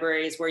with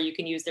libraries where you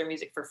can use their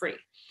music for free.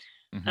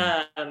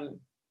 And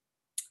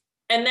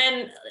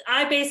then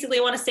I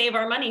basically want to save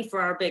our money for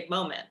our big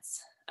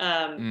moments.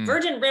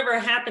 Virgin River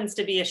happens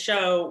to be a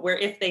show where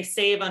if they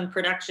save on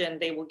production,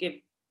 they will give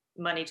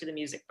money to the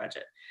music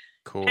budget.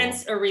 Cool.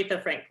 Hence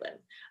Aretha Franklin.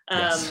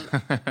 Yes.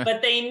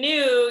 But they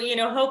knew, you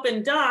know, Hope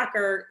and Doc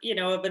are, you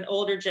know, of an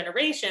older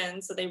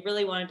generation. So they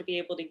really wanted to be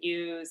able to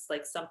use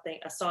like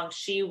a song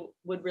she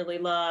would really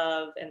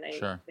love. And they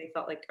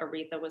felt like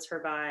Aretha was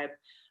her vibe.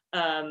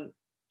 And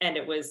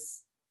it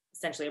was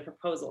essentially a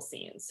proposal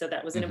scene. So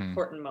that was an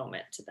important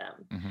moment to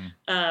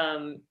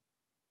them.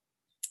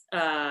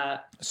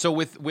 So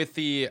with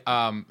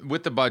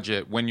the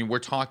budget, when you were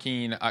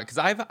talking, because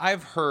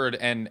I've heard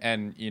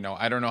and you know,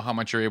 I don't know how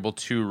much you're able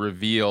to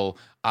reveal.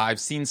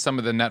 I've seen some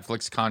of the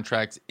Netflix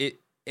contracts.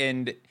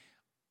 And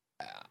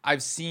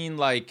I've seen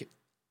like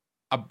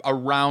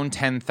around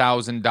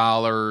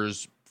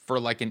 $10,000 for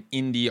like an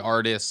indie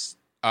artist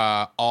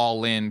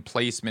all in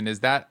placement.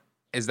 Is that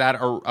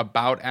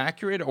about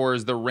accurate, or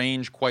is the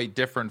range quite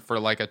different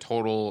for like a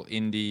total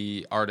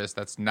indie artist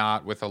that's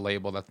not with a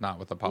label, that's not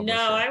with a publisher?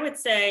 No, I would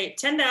say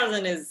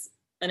 10,000 is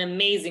an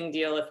amazing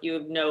deal if you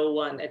have no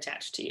one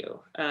attached to you.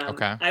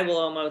 Okay. I will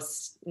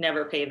almost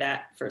never pay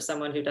that for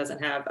someone who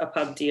doesn't have a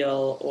pub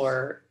deal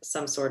or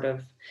some sort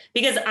of,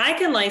 because I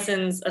can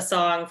license a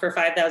song for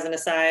 $5,000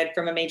 aside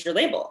from a major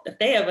label. If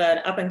they have an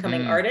up and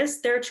coming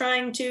artist they're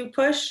trying to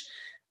push,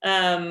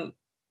 hasn't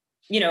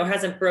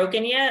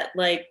broken yet,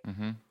 like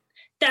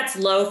that's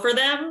low for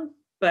them,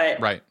 but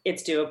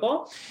it's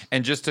doable.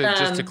 And just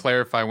to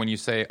clarify, when you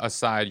say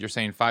aside, you're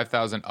saying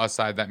 5,000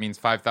 aside. That means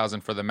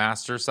 5,000 for the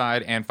master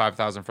side and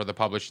 5,000 for the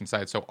publishing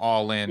side. So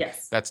all in,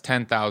 that's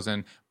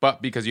 10,000.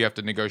 But because you have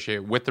to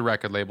negotiate with the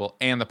record label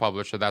and the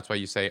publisher, that's why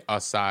you say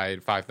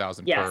aside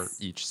 5,000 per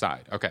each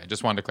side. Okay,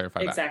 just wanted to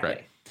clarify that.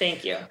 Exactly.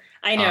 Thank you.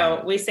 I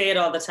know we say it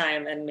all the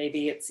time, and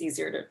maybe it's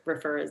easier to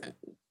refer as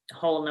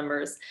whole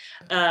numbers.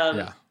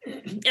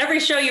 Every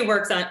show you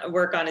work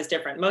on is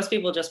different. Most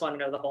people just want to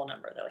know the whole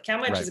number. They're like, how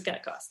much is it going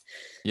to cost?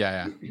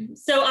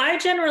 So I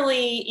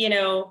generally,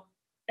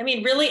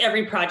 really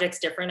every project's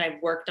different.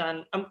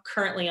 I'm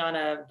currently on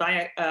a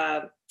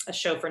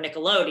show for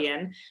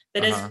Nickelodeon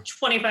that is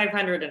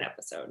 $2,500 an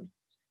episode.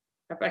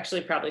 I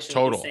actually probably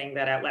shouldn't be saying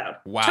that out loud.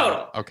 Wow.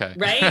 Total. Okay.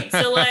 Right?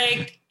 So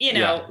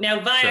now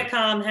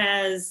Viacom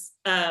has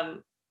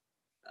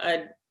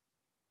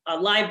a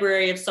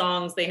library of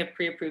songs they have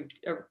pre-approved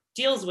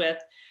deals with,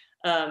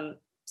 so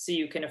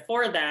you can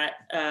afford that.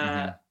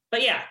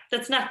 But yeah,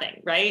 that's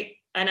nothing, right?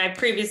 And I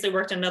previously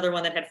worked on another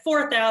one that had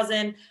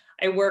 4,000.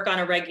 I work on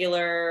a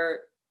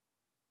regular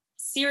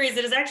series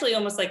that is actually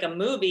almost like a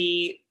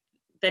movie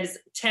that is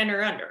 10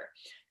 or under.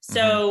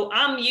 So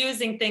I'm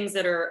using things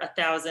that are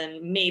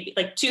 1,000, maybe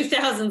like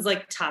 2,000's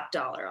like top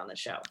dollar on the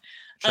show.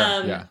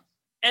 And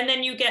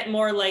then you get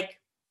more like,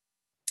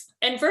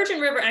 and Virgin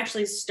River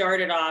actually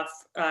started off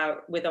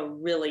with a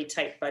really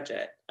tight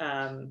budget.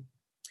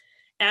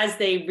 As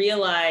they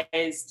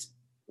realized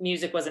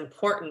music was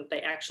important,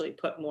 they actually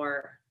put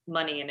more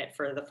money in it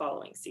for the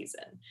following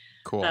season.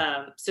 Cool.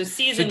 So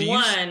season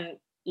one,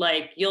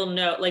 like you'll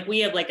know, like we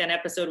have like an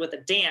episode with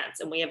a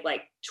dance, and we have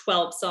like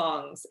 12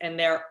 songs, and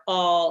they're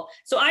all.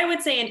 So I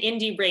would say an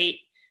indie rate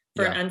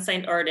for an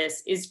unsigned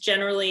artist is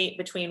generally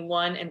between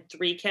 $1,000 and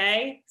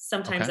 $3,000,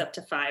 sometimes up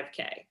to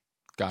 $5,000.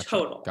 Gotcha.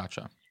 Total.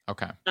 Gotcha.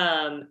 Okay.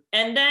 And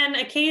then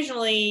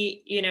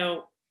occasionally,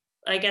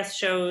 I guess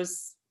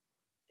shows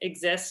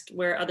exist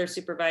where other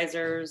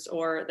supervisors,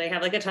 or they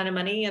have like a ton of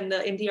money and the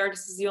indie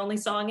artist is the only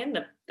song in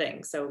the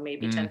thing. So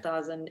maybe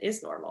 10,000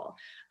 is normal.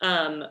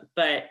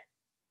 But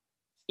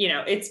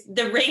it's,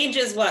 the range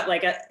is what,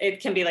 like it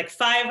can be like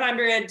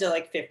 500 to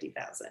like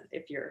 50,000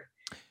 if you're.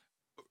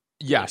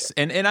 Yes.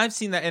 And I've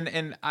seen that.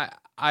 And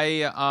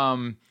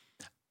I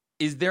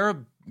is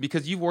there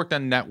because you've worked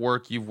on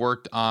network, you've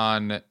worked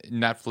on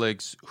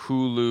Netflix,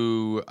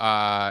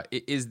 Hulu,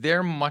 is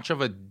there much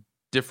of a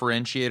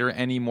differentiator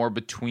anymore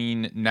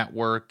between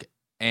network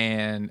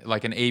and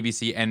like an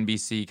ABC,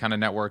 NBC kind of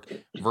network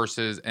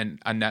versus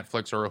a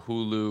Netflix or a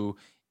Hulu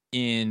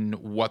in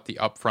what the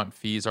upfront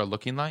fees are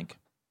looking like?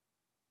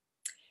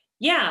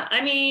 Yeah,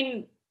 I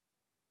mean,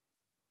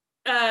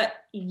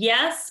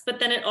 yes, but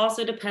then it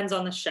also depends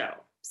on the show.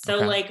 So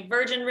like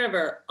Virgin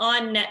River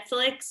on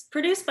Netflix,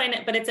 produced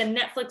by but it's a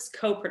Netflix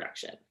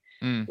co-production,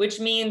 which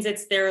means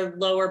it's their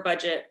lower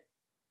budget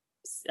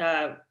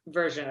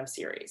version of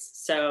series.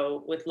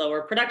 So with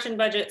lower production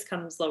budgets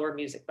comes lower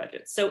music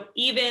budgets. So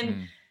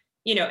even,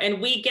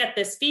 and we get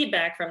this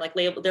feedback from like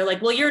label, they're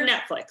like, well, you're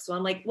Netflix. So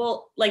I'm like,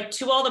 well, like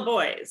To All the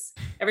Boys,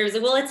 everybody's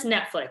like, well, it's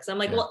Netflix. I'm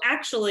like, well,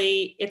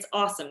 actually it's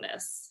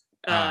awesomeness.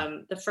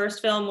 The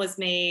first film was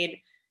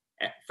made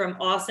from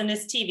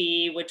Awesomeness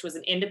TV, which was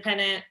an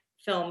independent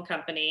film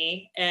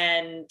company,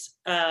 and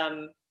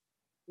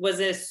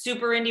was a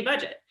super indie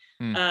budget.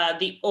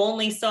 The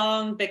only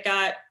song that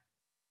got,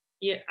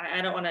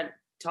 I don't want to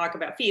talk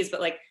about fees,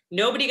 but like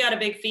nobody got a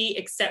big fee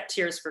except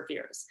Tears for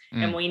Fears.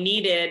 And we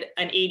needed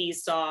an 80s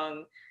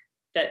song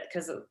that,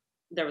 because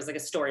there was like a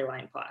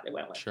storyline plot it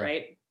went with,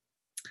 right?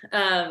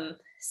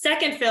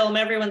 Second film,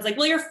 everyone's like,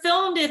 well, your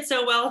film did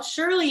so well,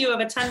 surely you have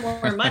a ton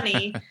more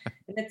money.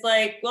 And it's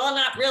like, well,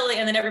 not really.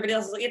 And then everybody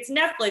else is like, it's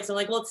Netflix. I'm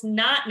like, well, it's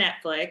not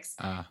Netflix.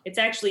 It's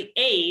actually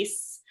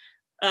Ace.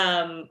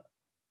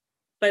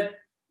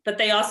 But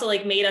they also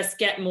like made us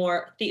get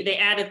more, they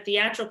added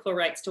theatrical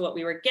rights to what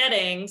we were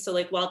getting. So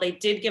like, while they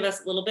did give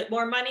us a little bit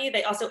more money,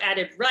 they also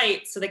added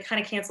rights. So they kind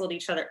of canceled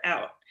each other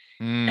out.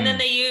 And then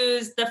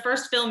the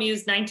first film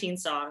used 19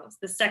 songs.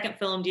 The second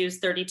film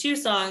used 32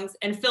 songs,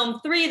 and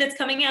film 3 that's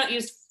coming out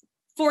used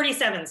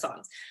 47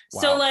 songs.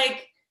 Wow. So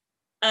like,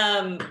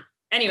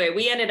 anyway,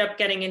 we ended up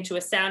getting into a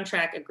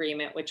soundtrack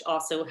agreement, which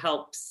also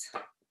helps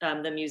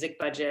the music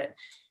budget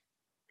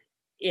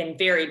in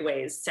varied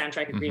ways.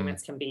 Soundtrack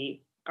agreements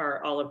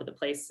are all over the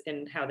place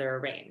in how they're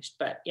arranged,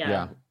 but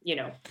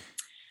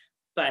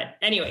but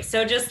anyway,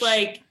 so just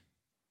like,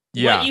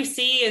 what you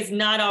see is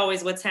not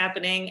always what's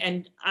happening.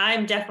 And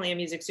I'm definitely a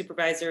music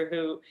supervisor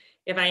who,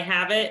 if I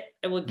have it,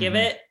 I will give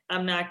it.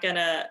 I'm not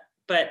gonna,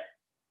 but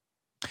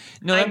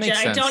no, that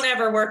makes sense. I don't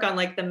ever work on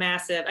like the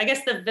massive, I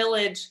guess The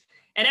Village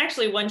and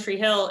actually One Tree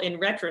Hill in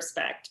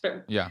retrospect.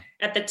 But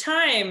at the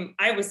time,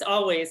 I was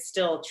always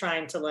still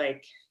trying to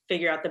like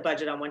figure out the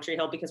budget on One Tree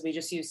Hill because we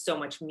just used so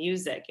much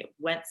music. It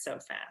went so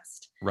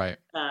fast. Right.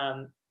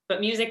 But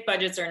music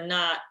budgets are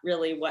not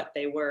really what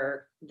they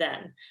were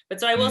then. But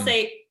so I will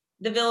say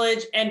The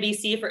Village,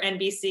 NBC for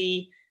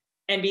NBC.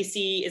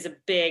 NBC is a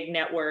big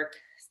network.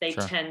 They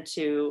tend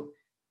to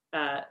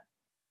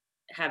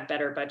have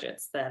better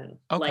budgets than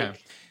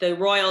like the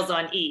Royals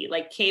on E.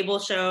 Like cable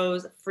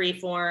shows,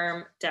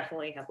 Freeform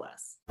definitely have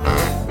less.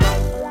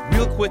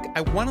 Real quick,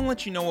 I want to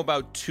let you know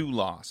about Two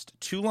Lost.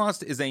 Two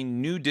Lost is a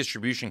new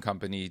distribution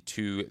company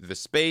to the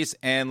space,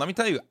 and let me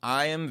tell you,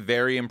 I am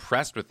very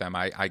impressed with them.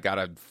 I got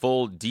a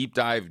full deep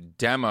dive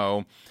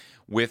demo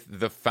with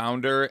the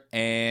founder,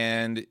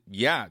 and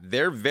yeah,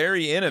 they're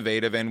very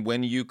innovative, and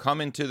when you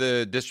come into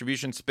the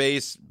distribution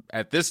space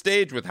at this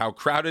stage with how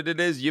crowded it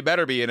is, you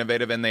better be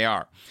innovative, and they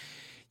are.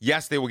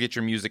 Yes, they will get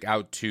your music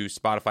out to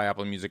Spotify,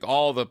 Apple Music,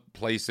 all the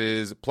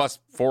places, plus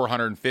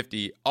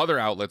 450 other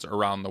outlets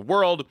around the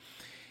world.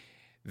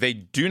 They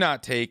do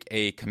not take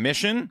a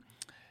commission.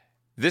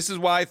 This is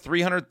why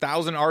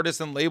 300,000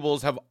 artists and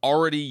labels have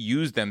already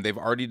used them. They've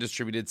already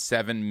distributed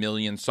 7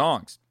 million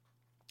songs.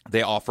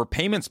 They offer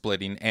payment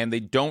splitting, and they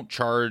don't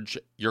charge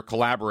your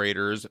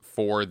collaborators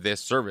for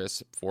this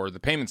service, for the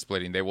payment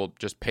splitting. They will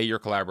just pay your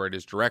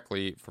collaborators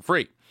directly for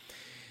free.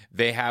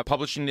 They have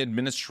publishing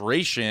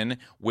administration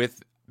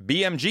with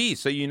BMG,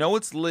 so you know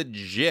it's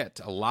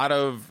legit. A lot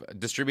of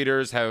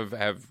distributors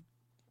have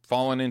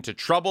fallen into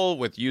trouble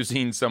with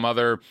using some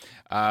other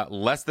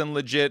less than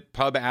legit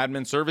pub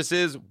admin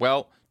services.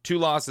 Well, Two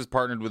Lost is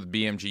partnered with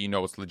BMG. You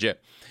know it's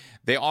legit.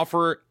 They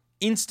offer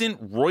instant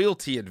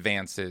royalty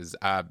advances.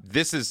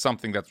 This is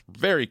something that's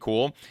very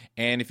cool.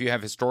 And if you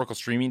have historical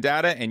streaming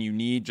data and you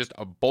need just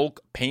a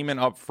bulk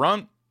payment up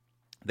front,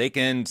 they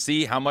can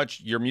see how much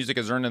your music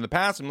has earned in the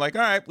past. I'm like,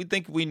 all right, we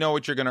think we know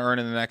what you're going to earn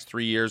in the next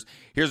 3 years.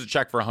 Here's a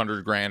check for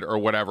 $100,000 or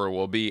whatever it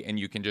will be. And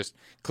you can just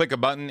click a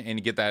button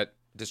and get that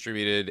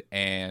distributed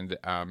and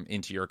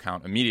into your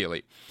account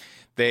immediately.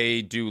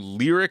 They do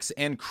lyrics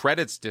and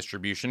credits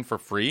distribution for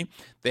free.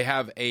 They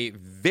have a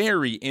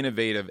very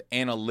innovative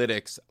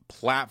analytics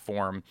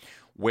platform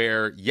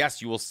where,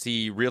 yes, you will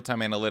see real-time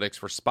analytics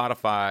for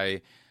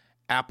Spotify,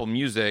 Apple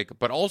Music,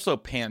 but also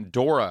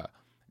Pandora,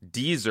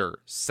 Deezer,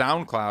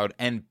 SoundCloud,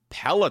 and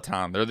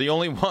Peloton. They're the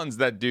only ones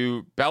that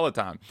do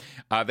Peloton.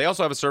 They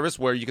also have a service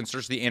where you can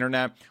search the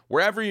internet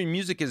wherever your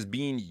music is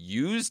being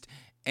used,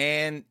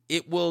 and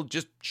it will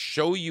just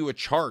show you a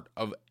chart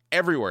of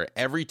everywhere,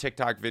 every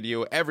TikTok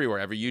video, everywhere,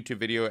 every YouTube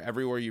video,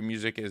 everywhere your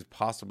music is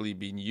possibly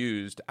being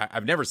used.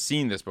 I've never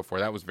seen this before.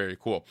 That was very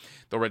cool.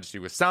 They'll register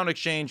you with Sound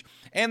Exchange,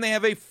 and they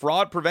have a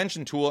fraud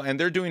prevention tool, and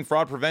they're doing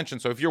fraud prevention.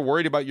 So if you're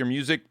worried about your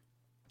music,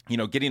 you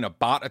know, getting a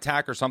bot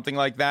attack or something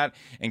like that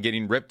and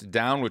getting ripped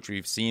down, which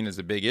we've seen is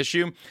a big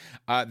issue,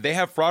 they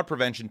have fraud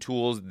prevention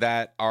tools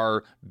that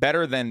are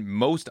better than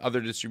most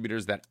other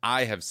distributors that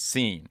I have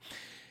seen.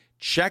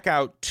 Check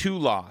out Two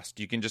Lost.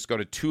 You can just go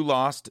to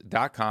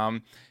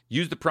twolost.com,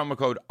 use the promo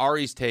code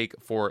Ari's Take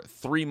for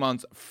 3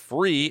 months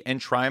free,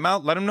 and try them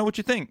out. Let them know what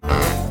you think.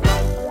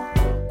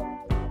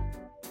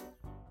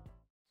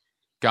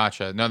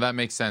 Gotcha. No, that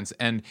makes sense.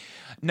 And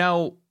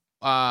now,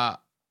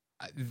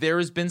 there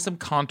has been some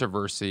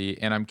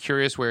controversy, and I'm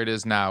curious where it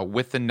is now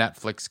with the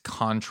Netflix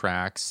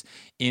contracts,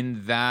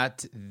 in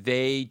that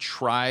they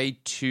try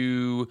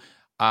to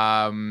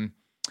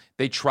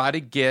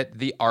get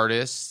the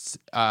artists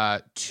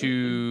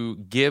to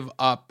give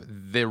up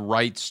the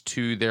rights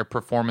to their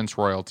performance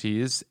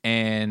royalties,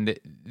 and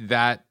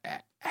that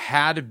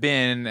had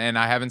been, and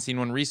I haven't seen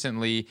one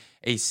recently,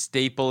 a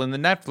staple in the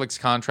Netflix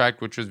contract,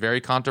 which was very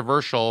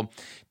controversial,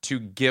 to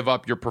give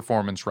up your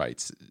performance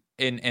rights.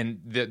 And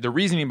the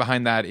reasoning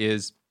behind that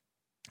is,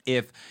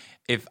 if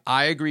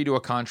I agree to a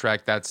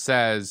contract that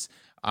says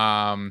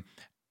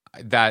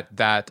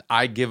that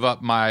I give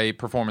up my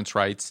performance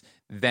rights,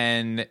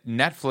 then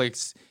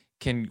Netflix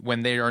can,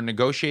 when they are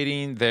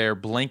negotiating their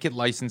blanket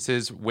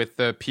licenses with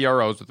the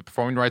PROs, with the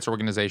performing rights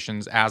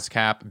organizations,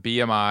 ASCAP,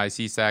 BMI,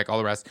 CSAC, all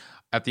the rest,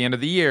 at the end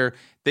of the year,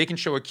 they can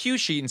show a cue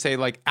sheet and say,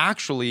 like,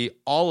 actually,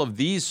 all of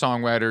these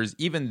songwriters,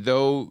 even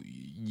though,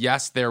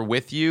 yes, they're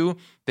with you,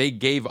 they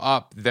gave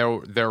up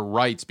their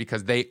rights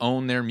because they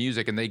own their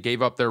music and they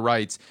gave up their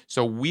rights.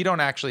 So we don't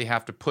actually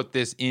have to put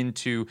this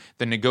into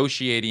the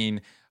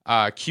negotiating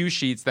cue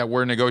sheets that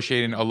we're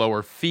negotiating a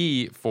lower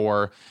fee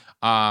for.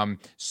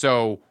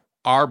 So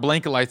our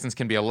blanket license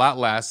can be a lot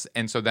less.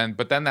 And so then,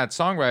 but then that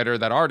songwriter,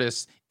 that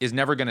artist, is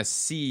never going to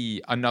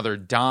see another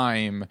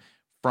dime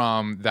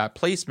from that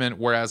placement.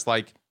 Whereas,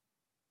 like,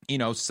 you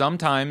know,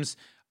 sometimes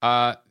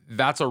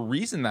that's a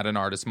reason that an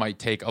artist might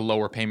take a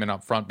lower payment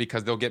up front,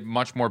 because they'll get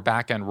much more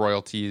back-end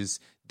royalties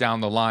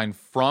down the line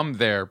from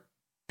their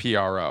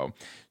PRO.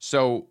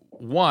 So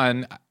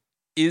one,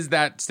 is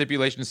that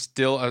stipulation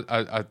still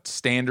a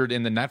standard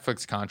in the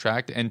Netflix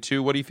contract? And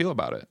two, what do you feel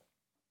about it?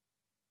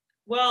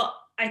 Well,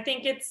 I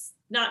think it's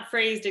not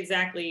phrased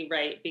exactly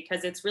right,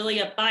 because it's really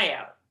a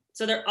buyout.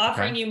 So they're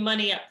offering you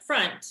money up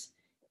front,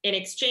 in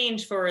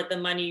exchange for the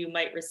money you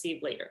might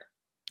receive later.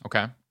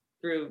 Okay.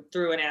 Through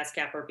an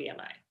ASCAP or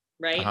BMI,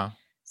 right? Uh-huh.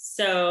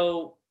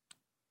 So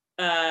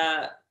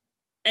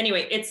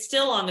anyway, it's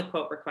still on the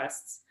quote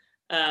requests.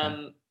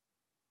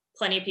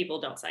 Plenty of people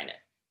don't sign it.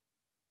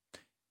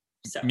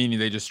 So meaning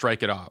they just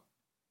strike it off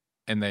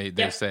and they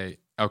say,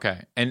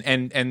 okay.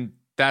 And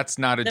that's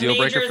not a deal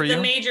breaker for you?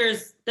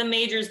 The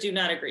majors do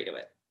not agree to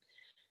it.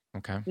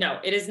 Okay. No,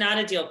 it is not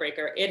a deal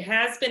breaker. It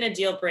has been a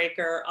deal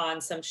breaker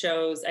on some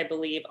shows, I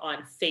believe,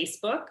 on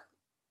Facebook.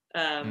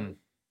 I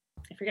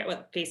forget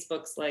what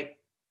Facebook's like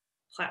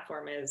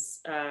platform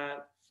is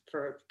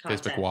for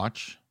content. Facebook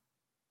Watch.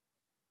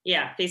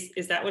 Yeah,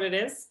 is that what it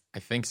is? I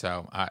think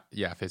so.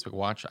 Yeah, Facebook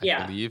Watch,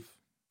 I believe.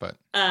 But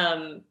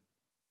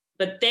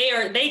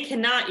they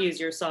cannot use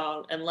your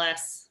song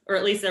unless, or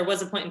at least there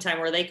was a point in time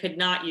where they could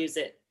not use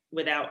it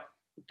without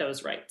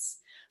those rights.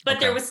 But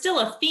there was still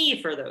a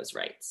fee for those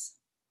rights.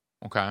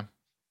 Okay.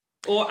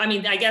 Or, I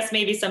mean, I guess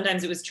maybe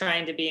sometimes it was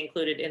trying to be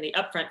included in the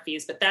upfront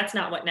fees, but that's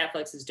not what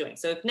Netflix is doing.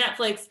 So if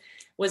Netflix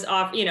was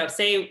off,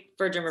 say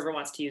Virgin River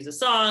wants to use a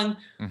song,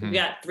 we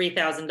got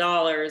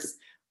 $3,000.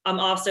 I'm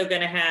also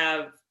going to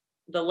have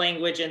the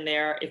language in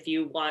there. If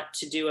you want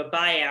to do a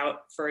buyout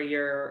for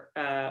your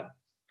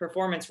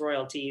performance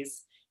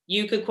royalties,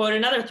 you could quote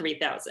another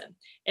 3,000,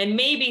 and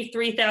maybe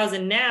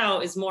 3,000 now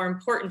is more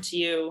important to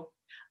you.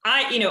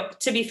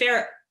 To be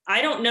fair,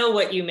 I don't know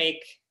what you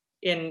make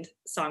in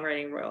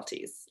songwriting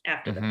royalties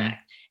after the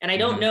fact. And I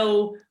don't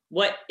know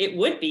what it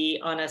would be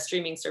on a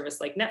streaming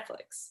service like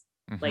Netflix.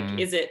 Like,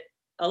 is it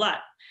a lot?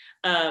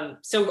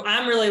 So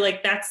I'm really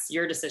like, that's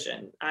your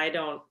decision. I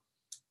don't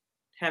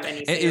have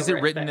any say Is it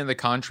over written in the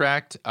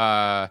contract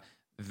that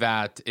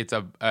it's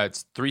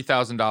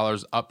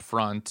 $3,000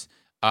 upfront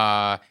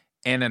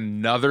and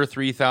another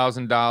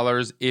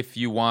 $3,000 if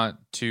you want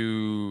us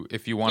to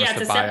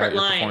buy out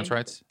your performance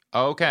rights?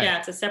 Oh, okay. Yeah,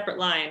 it's a separate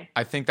line.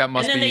 I think that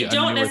must be a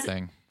newer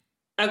thing.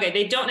 Okay,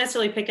 they don't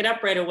necessarily pick it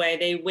up right away.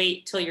 They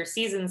wait till your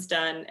season's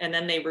done, and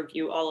then they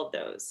review all of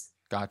those.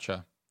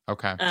 Gotcha.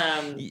 Okay.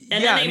 And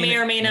then they may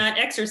or may not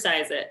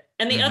exercise it.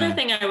 And the other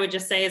thing I would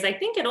just say is I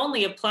think it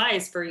only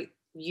applies for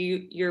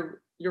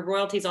your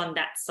royalties on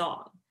that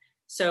song.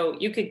 So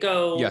you could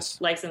go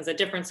license a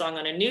different song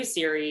on a new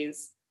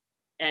series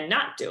and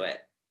not do it,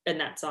 and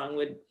that song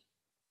would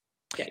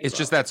get you it's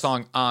just that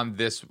song on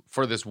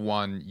for this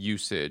one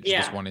usage,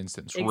 this one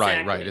instance.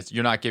 Exactly. Right.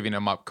 You're not giving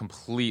them up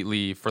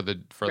completely for the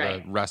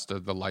rest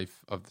of the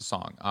life of the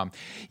song.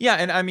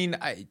 And I mean,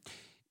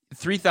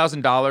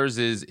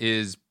 $3,000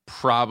 is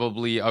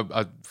probably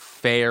a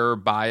fair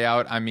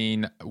buyout. I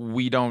mean,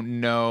 we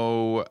don't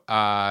know,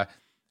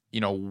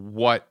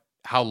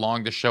 how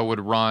long the show would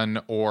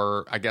run,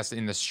 or I guess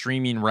in the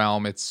streaming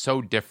realm, it's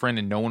so different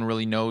and no one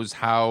really knows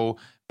how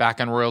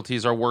back-end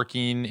royalties are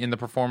working in the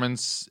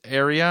performance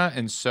area.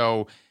 And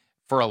so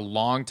for a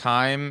long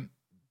time,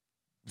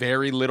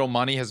 very little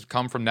money has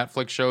come from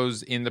Netflix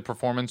shows in the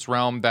performance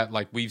realm that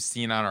like we've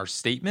seen on our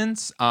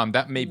statements.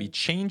 That may be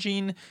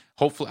changing.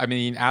 Hopefully, I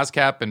mean,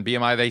 ASCAP and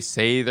BMI, they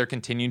say they're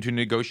continuing to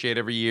negotiate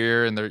every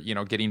year and they're,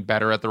 getting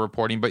better at the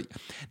reporting. But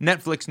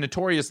Netflix,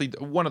 notoriously,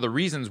 one of the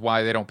reasons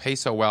why they don't pay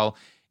so well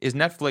is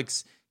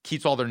Netflix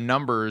keeps all their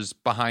numbers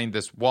behind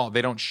this wall.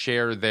 They don't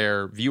share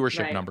their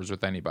viewership numbers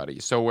with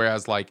anybody. So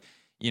whereas like,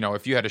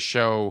 if you had a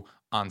show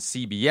on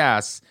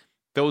CBS,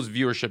 those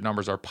viewership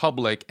numbers are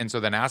public. And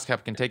so then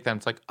ASCAP can take them.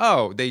 It's like,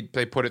 oh, they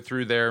put it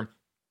through their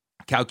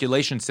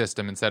calculation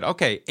system and said,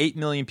 okay, 8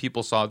 million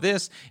people saw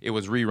this. It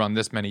was rerun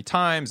this many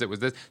times. It was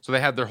this. So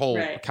they had their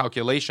whole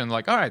calculation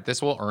like, all right,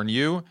 this will earn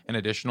you an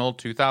additional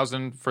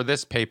 $2,000 for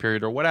this pay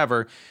period or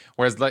whatever.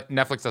 Whereas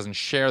Netflix doesn't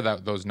share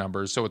those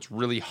numbers. So it's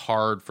really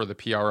hard for the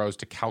PROs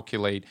to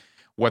calculate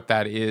what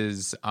that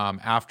is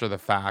after the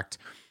fact.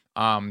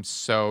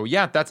 So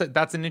yeah,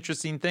 that's an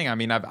interesting thing. I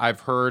mean, I've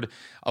heard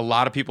a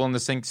lot of people in the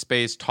sync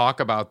space talk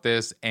about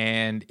this,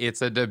 and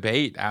it's a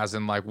debate, as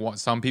in like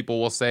some people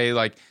will say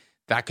like,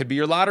 that could be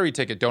your lottery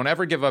ticket. Don't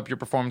ever give up your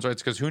performance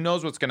rights because who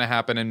knows what's going to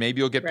happen, and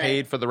maybe you'll get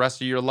paid for the rest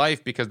of your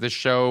life because this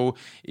show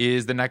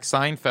is the next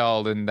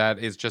Seinfeld, and that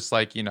is just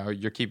like,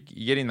 you keep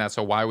getting that.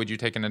 So why would you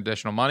take an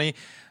additional money?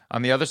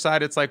 On the other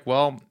side, it's like,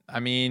 well,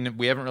 I mean,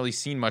 we haven't really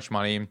seen much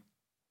money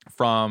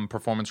from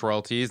performance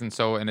royalties, and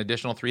so an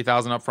additional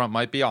 $3,000 up front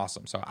might be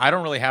awesome. So I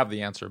don't really have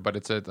the answer, but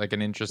it's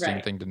an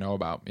interesting thing to know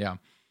about. Yeah.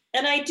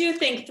 And I do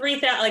think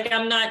 3,000, like,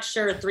 I'm not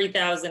sure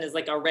 3,000 is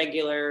like a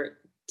regular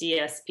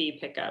DSP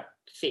pickup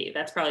fee.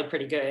 That's probably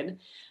pretty good.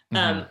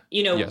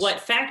 What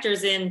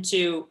factors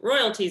into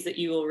royalties that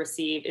you will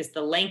receive is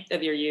the length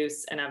of your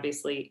use, and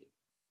obviously,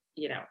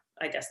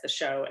 I guess the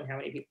show and how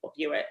many people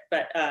view it.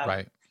 But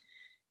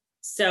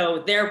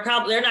so they're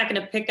not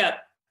going to pick up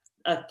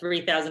a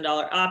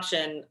 $3,000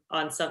 option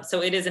on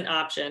so it is an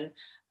option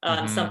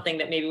on something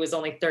that maybe was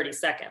only 30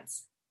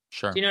 seconds.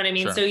 Sure. Do you know what I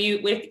mean? Sure. So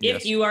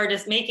if you are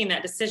just making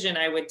that decision,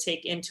 I would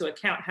take into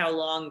account how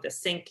long the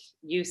sync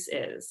use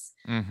is,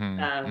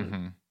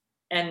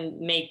 and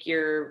make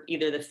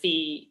either the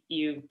fee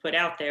you put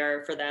out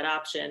there for that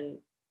option,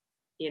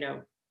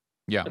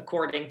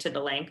 according to the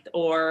length,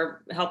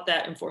 or help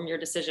that inform your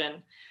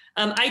decision.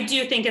 I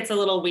do think it's a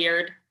little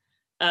weird.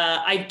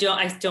 I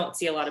don't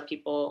see a lot of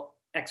people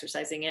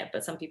exercising it,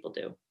 but some people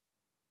do.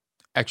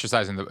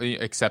 Accepting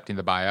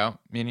the buyout,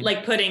 meaning?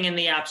 Like putting in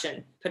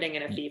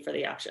a fee for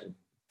the option.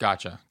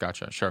 Gotcha.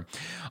 Sure.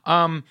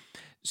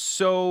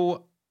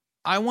 So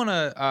I want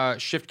to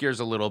shift gears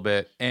a little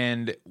bit.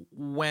 And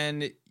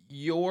when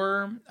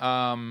you're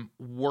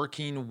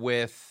working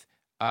with,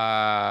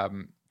 I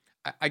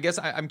guess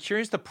I'm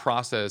curious the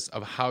process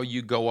of how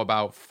you go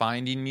about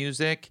finding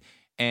music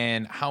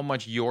and how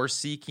much you're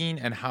seeking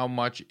and how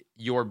much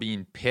you're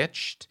being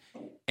pitched,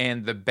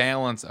 and the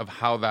balance of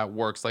how that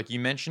works. Like you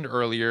mentioned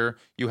earlier,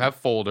 you have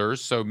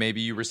folders. So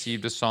maybe you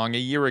received a song a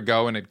year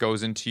ago and it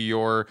goes into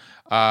your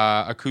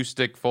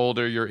acoustic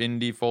folder, your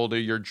indie folder,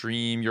 your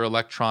dream, your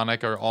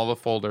electronic, or all the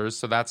folders.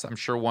 So that's, I'm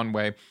sure, one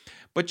way.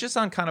 But just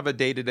on kind of a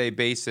day-to-day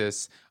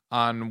basis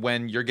on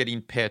when you're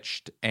getting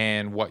pitched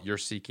and what you're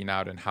seeking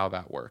out and how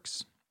that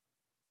works.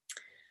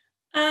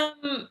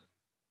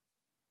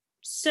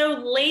 So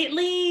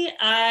lately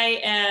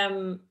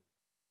I'm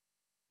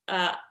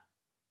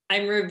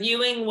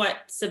reviewing what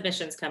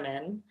submissions come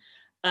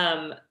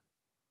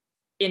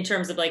in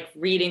terms of like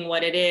reading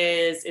what it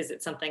is. Is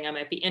it something I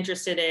might be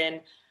interested in?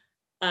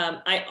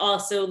 I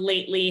also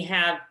lately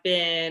have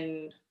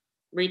been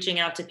reaching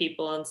out to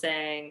people and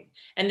saying,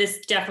 and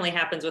this definitely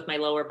happens with my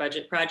lower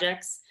budget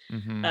projects.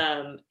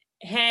 Mm-hmm.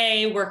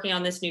 Hey, working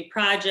on this new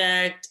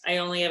project. I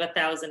only have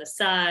 1,000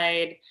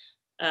 aside.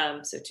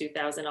 So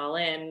 2,000 all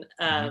in.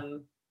 Mm-hmm.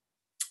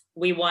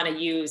 We want to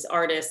use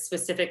artists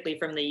specifically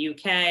from the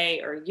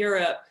UK or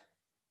Europe.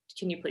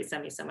 Can you please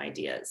send me some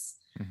ideas?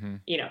 Mm-hmm.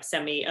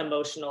 Send me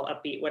emotional,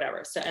 upbeat,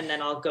 whatever. So, and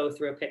then I'll go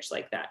through a pitch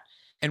like that.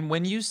 And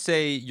when you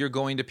say you're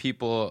going to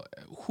people,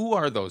 who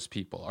are those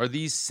people? Are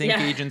these sync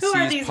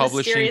agencies,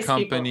 publishing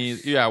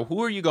companies? People? Yeah.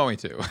 Who are you going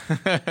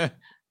to?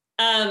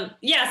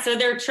 So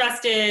they're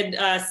trusted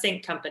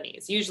sync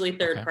companies, usually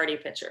third-party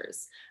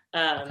pitchers.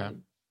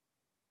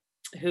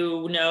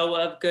 Who know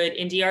of good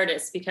indie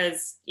artists,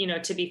 because,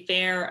 to be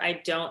fair,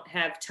 I don't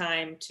have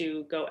time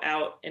to go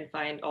out and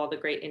find all the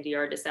great indie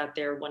artists out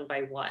there one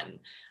by one.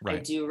 Right. I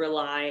do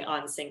rely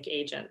on sync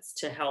agents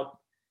to help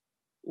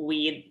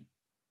weed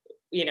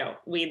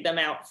them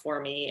out for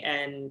me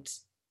and,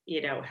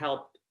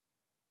 help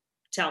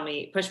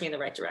push me in the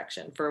right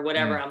direction for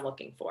whatever I'm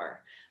looking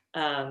for.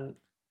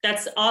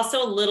 That's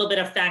also a little bit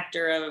of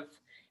factor of,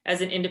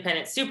 as an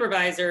independent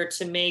supervisor,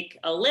 to make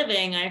a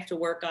living, I have to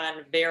work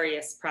on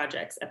various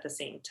projects at the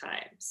same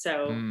time.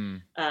 So,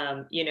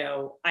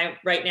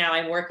 right now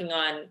I'm working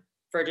on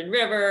Virgin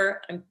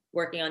River. I'm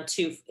working on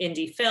 2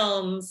 indie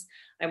films.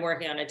 I'm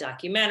working on a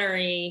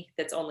documentary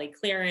that's only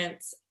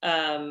clearance.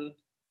 I'm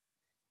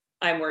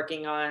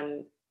working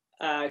on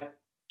a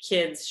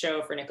kids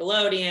show for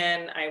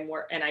Nickelodeon.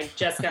 And I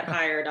just got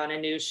hired on a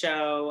new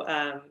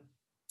show.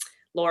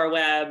 Laura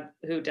Webb,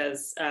 who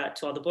does To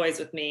All the Boys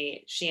with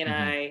me, she and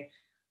I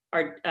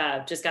are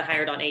just got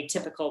hired on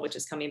Atypical, which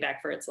is coming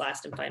back for its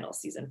last and final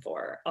season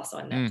 4, also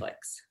on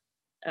Netflix.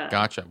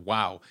 Gotcha.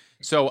 Wow.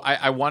 So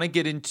I want to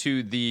get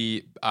into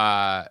the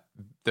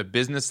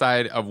business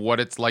side of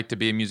what it's like to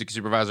be a music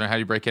supervisor and how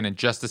you break in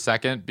just a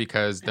second,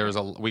 because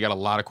we got a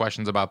lot of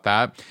questions about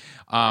that.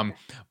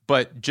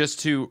 But just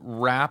to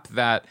wrap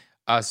that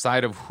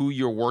side of who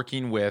you're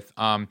working with,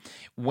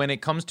 when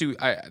it comes to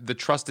the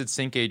trusted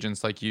sync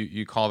agents, like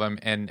you call them,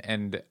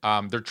 and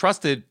they're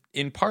trusted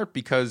in part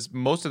because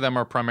most of them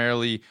are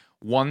primarily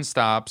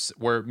one-stops,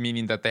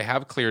 meaning that they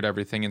have cleared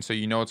everything, and so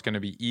it's going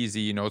to be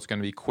easy, it's going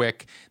to be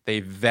quick.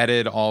 They've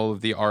vetted all of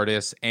the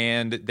artists,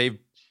 and they've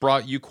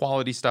brought you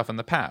quality stuff in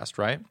the past,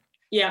 right?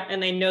 Yeah,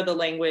 and they know the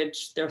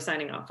language they're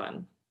signing off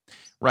on.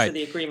 Right. So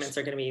the agreements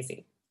are going to be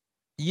easy.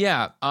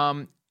 Yeah.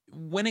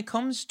 When it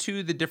comes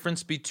to the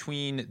difference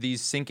between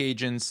these sync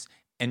agents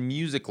and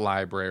music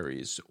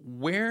libraries,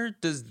 where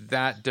does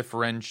that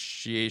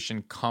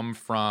differentiation come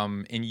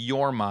from in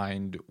your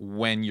mind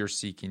when you're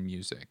seeking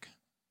music?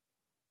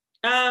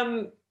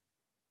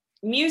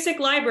 Music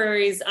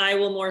libraries, I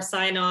will more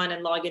sign on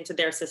and log into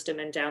their system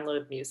and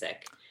download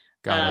music.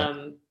 Got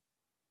it.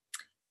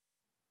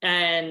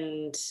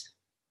 And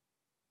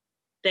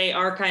they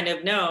are kind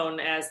of known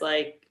as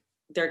like,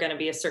 they're going to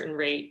be a certain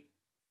rate.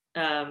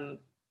 And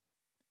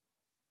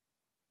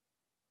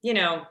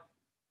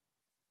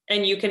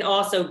you can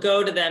also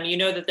go to them,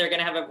 that they're going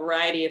to have a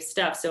variety of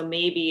stuff. So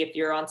maybe if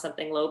you're on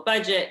something low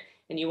budget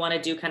and you want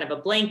to do kind of a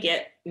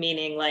blanket,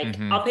 meaning like,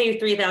 I'll pay you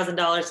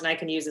 $3,000 and I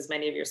can use as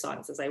many of your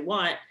songs as I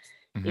want,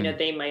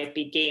 they might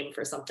be game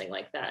for something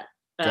like that.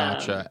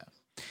 Gotcha.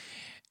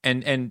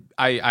 And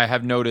I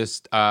have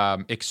noticed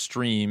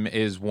Extreme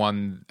is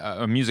one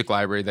a music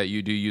library that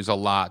you do use a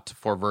lot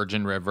for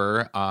Virgin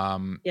River.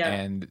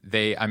 And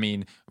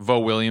Vo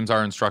Williams,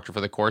 our instructor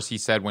for the course, he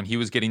said when he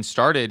was getting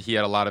started, he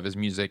had a lot of his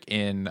music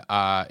in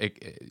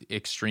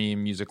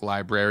Extreme Music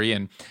Library,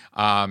 and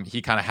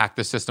he kind of hacked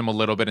the system a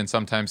little bit. And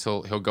sometimes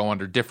he'll go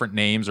under different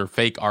names or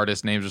fake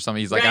artist names or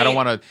something. He's like, I don't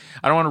want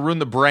to ruin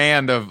the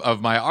brand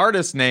of my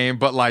artist name,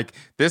 but like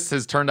this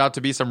has turned out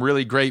to be some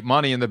really great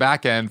money in the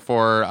back end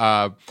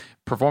for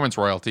performance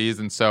royalties.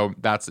 And so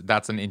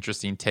that's an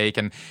interesting take.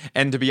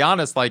 And to be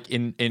honest, like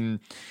in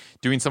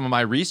doing some of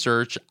my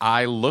research,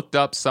 I looked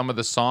up some of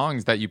the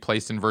songs that you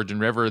placed in Virgin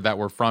River that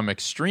were from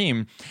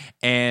Extreme,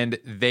 and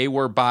they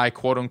were by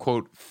quote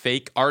unquote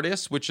fake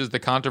artists, which is the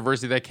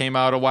controversy that came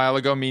out a while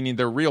ago, meaning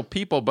they're real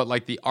people, but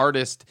like the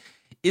artist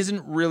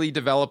isn't really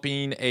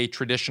developing a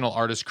traditional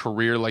artist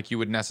career like you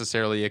would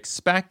necessarily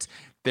expect.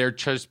 They're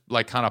just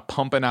like kind of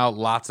pumping out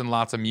lots and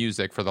lots of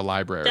music for the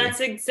library.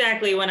 That's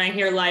exactly when I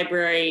hear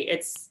library,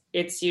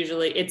 it's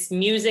usually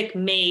music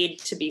made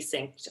to be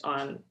synced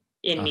on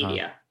in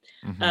media.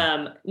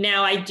 Mm-hmm.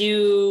 Now I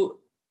do,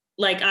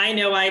 like, I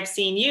know I've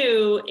seen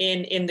you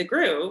in the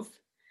Groove,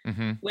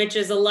 which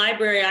is a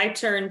library I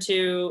turn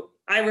to.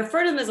 I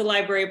refer to them as a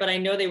library, but I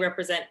know they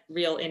represent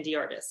real indie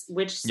artists,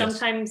 which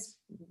sometimes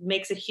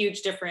makes a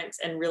huge difference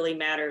and really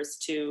matters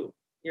to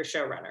your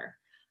showrunner.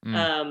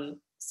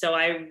 So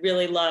I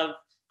really love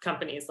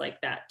companies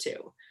like that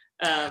too.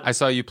 I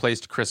saw you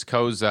placed Chris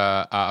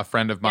Koza, a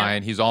friend of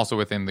mine. He's also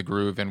within the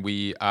Groove, and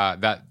we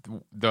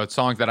the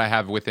songs that I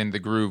have within the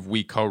Groove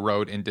we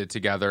co-wrote and did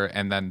together.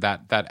 And then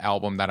that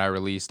album that I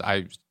released,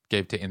 I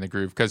gave to In the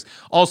Groove, because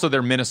also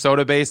they're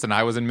Minnesota based, and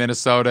I was in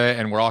Minnesota,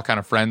 and we're all kind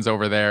of friends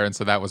over there, and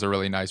so that was a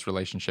really nice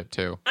relationship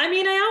too. I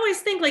mean, I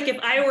always think like if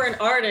I were an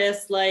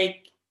artist,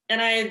 like,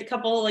 and I had a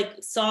couple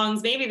like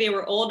songs, maybe they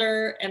were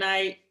older, and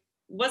I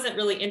wasn't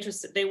really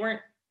interested.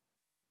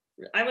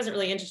 I wasn't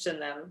really interested in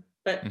them,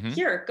 but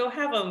here, go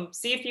have them.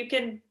 See if you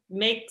can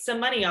make some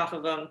money off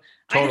of them.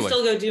 Totally. I can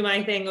still go do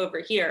my thing over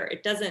here.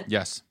 It doesn't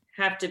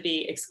have to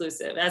be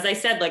exclusive. As I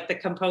said, like the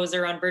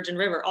composer on Virgin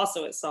River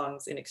also has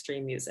songs in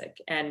Extreme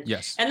Music. And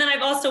then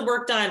I've also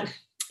worked on,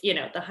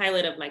 the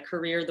highlight of my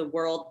career, the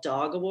World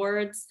Dog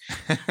Awards.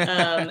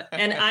 And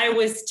I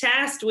was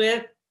tasked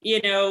with,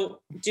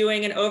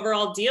 doing an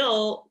overall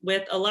deal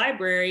with a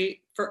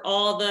library for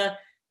all the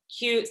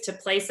cues to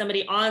play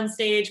somebody on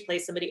stage, play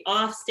somebody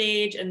off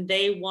stage, and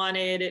they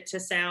wanted it to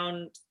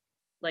sound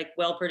like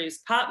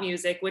well-produced pop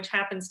music, which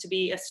happens to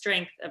be a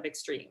strength of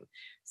Extreme.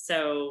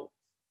 So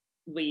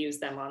we use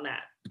them on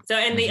that. So,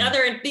 and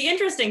the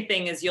interesting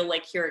thing is you'll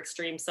like hear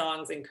Extreme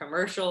songs in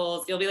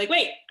commercials. You'll be like,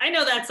 wait, I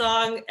know that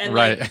song. And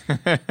like,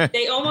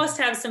 they almost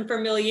have some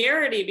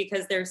familiarity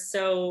because they're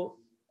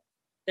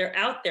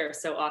out there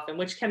so often,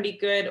 which can be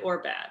good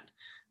or bad.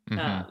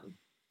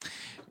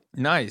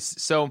 Nice.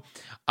 So,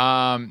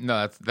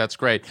 no, that's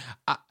great.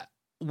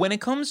 When it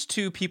comes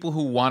to people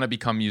who want to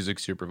become music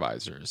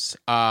supervisors,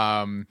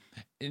 now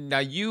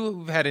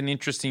you've had an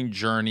interesting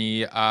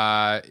journey.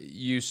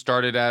 You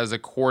started as a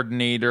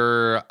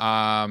coordinator,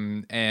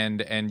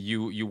 and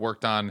you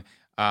worked on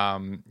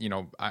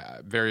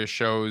various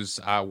shows,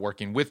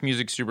 working with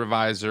music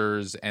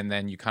supervisors, and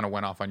then you kind of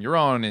went off on your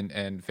own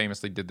and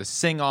famously did the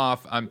sing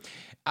off.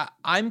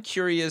 I'm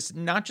curious,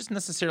 not just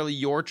necessarily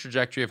your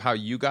trajectory of how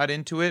you got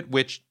into it,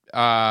 which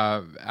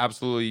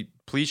absolutely,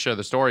 please share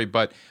the story,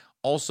 but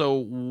also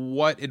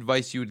what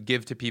advice you would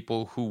give to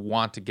people who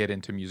want to get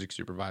into music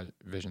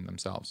supervision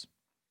themselves.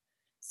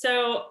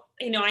 So,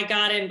 I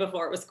got in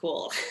before it was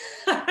cool.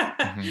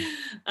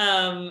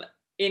 In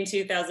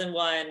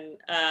 2001,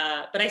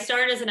 but I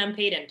started as an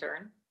unpaid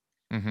intern.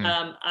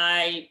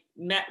 I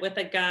met with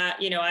a guy,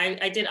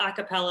 I did a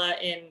cappella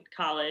in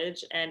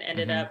college and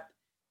ended up,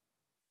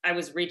 I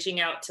was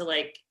reaching out to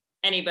like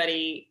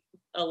anybody,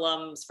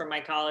 alums from my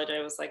college.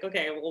 I was like,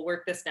 okay, we'll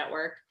work this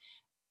network.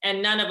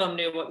 And none of them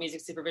knew what music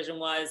supervision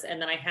was.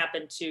 And then I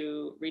happened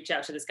to reach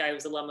out to this guy who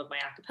was alum of my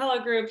a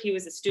cappella group. He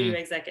was a studio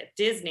exec at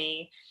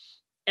Disney.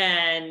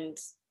 And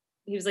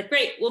he was like,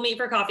 great, we'll meet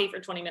for coffee for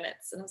 20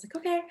 minutes. And I was like,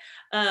 okay.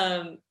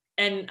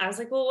 And I was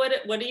like, well,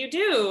 what do you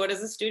do? What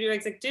does a studio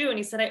exec do? And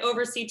he said, I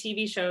oversee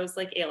TV shows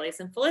like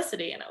Alias and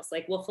Felicity. And I was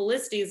like, well,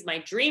 Felicity is my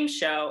dream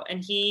show.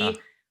 And he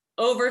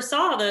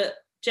oversaw the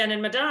Jen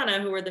and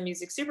Madonna, who were the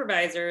music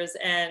supervisors,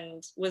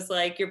 and was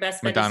like, your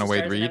best bet Madonna is to Wade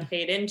start as an Reed.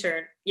 unpaid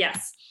intern.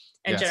 Yes.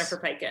 And Jennifer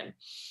Peiken.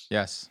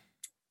 Yes.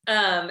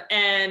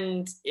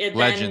 And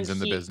legends in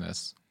the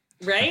business.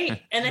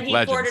 Right. And then he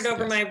forwarded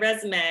over my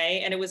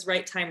resume, and it was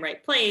right time,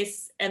 right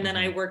place. And then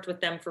I worked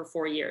with them for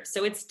 4 years.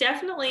 So it's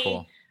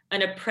definitely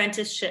an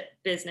apprenticeship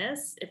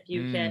business if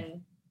you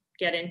can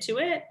get into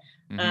it.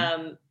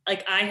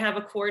 Like I have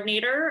a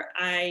coordinator.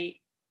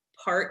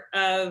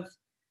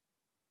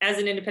 As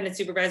an independent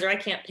supervisor, I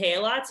can't pay a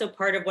lot. So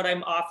part of what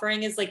I'm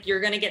offering is like, you're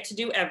going to get to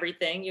do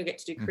everything. You get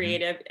to do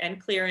creative and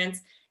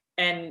clearance,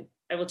 and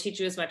I will teach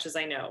you as much as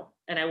I know.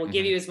 And I will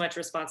give you as much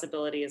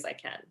responsibility as I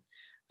can.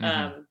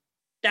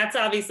 That's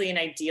obviously an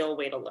ideal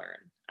way to learn,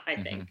 I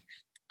think.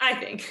 I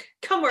think.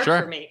 Come work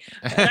for me.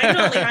 I can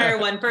only hire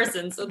one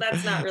person, so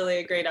that's not really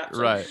a great option.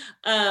 Right.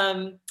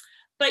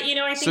 But, you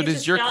know, I think so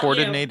does your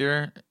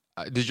coordinator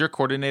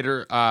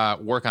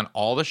work on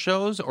all the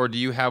shows, or do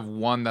you have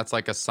one that's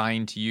like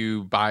assigned to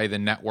you by the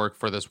network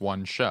for this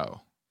one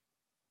show?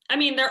 I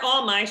mean, they're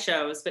all my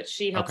shows, but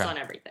she helps on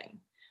everything.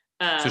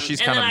 So she's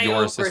kind of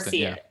your assistant.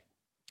 Yeah. It.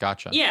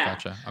 Gotcha. Yeah.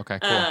 Gotcha. Okay,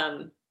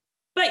 cool.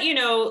 But, you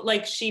know,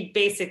 like she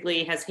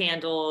basically has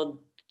handled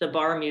the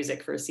bar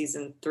music for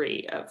season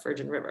 3 of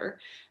Virgin River.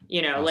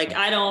 You know,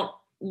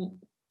 awesome.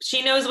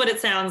 She knows what it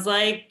sounds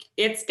like.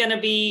 It's going to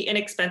be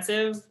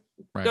inexpensive.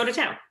 Right. Go to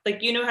town.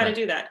 Like, you know how to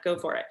do that. Go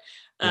for it.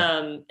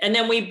 Yeah. And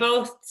then we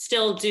both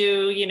still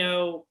do, you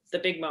know, the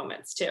big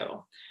moments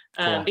too.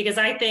 Cool. Because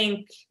I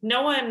think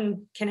no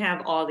one can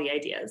have all the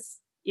ideas.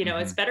 You know,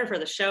 it's better for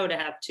the show to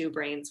have 2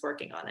 brains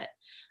working on it.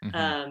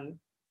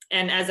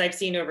 And as I've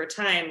seen over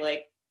time,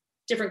 like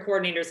different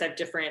coordinators have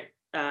different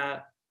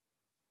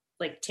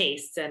like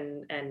tastes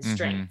and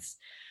strengths.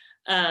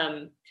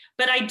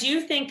 But I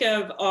do think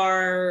of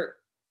our,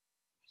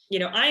 you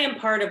know, I am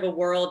part of a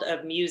world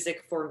of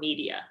music for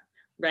media,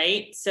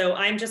 right? So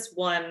I'm just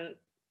one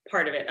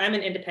part of it. I'm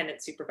an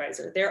independent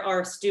supervisor. There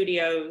are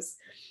studios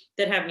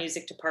that have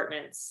music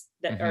departments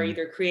that are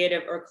either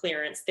creative or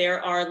clearance.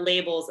 There are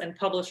labels and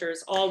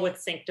publishers, all with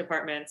sync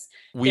departments.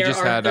 There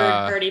are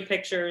third-party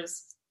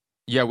pictures.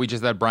 Yeah, we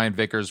just had Brian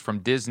Vickers from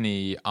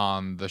Disney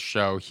on the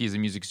show. He's a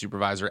music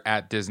supervisor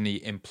at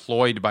Disney,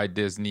 employed by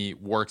Disney,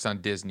 works on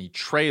Disney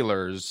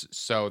trailers.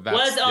 So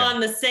that's on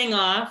the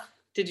sing-off.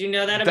 Did you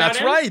know that about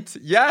him? That's right.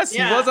 Yes,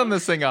 he was on the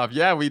sing-off.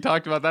 Yeah, we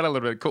talked about that a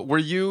little bit. Cool. Were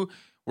you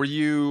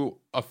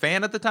a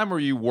fan at the time, or were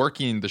you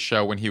working the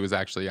show when he was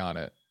actually on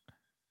it?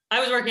 I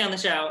was working on the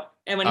show,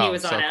 and when he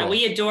was on it, cool.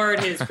 We adored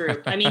his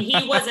group. I mean,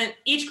 he wasn't,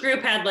 each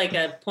group had like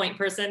a point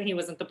person. He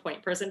wasn't the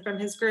point person from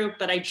his group,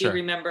 but I do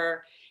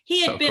remember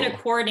he had been a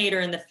coordinator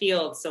in the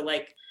field. So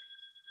like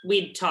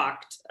we'd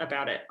talked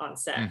about it on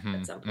set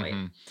at some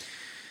point.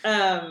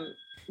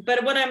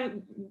 But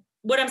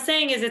what I'm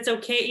saying is it's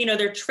okay. You know,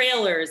 they're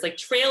trailers, like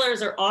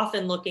trailers are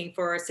often looking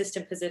for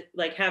assistant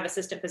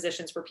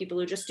positions for people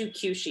who just do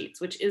cue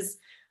sheets, which is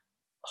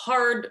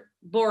hard,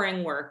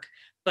 boring work.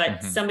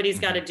 But somebody's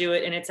got to do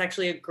it. And it's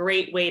actually a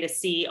great way to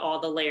see all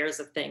the layers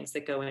of things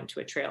that go into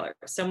a trailer.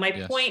 So my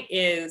point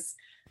is,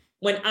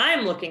 when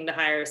I'm looking to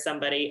hire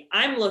somebody,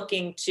 I'm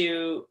looking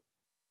to,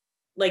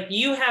 like,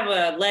 you have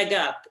a leg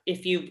up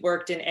if you've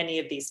worked in any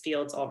of these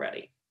fields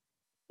already,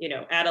 you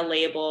know, at a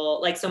label.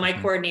 Like, so my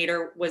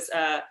coordinator was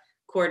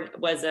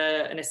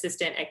an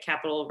assistant at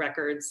Capitol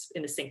Records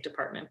in the sync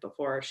department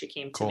before she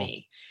came to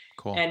me.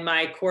 Cool. And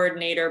my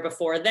coordinator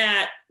before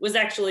that was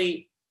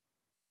actually,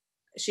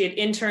 she had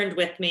interned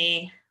with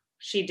me.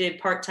 She did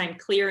part-time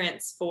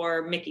clearance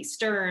for Mickey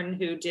Stern,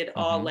 who did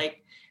all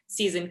like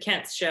season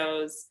Kent's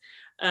shows.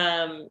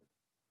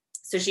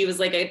 So she was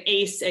like an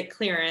ace at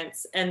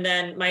clearance. And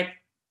then my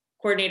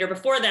coordinator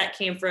before that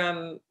came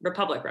from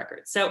Republic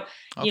Records. So,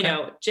 you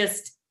know,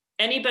 just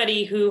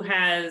anybody who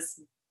has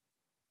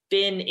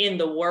been in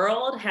the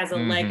world has a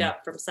leg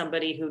up from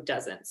somebody who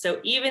doesn't. So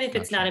even if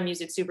it's not a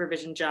music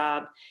supervision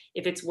job,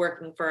 if it's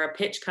working for a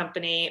pitch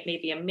company,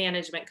 maybe a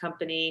management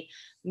company,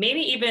 maybe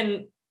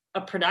even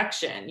a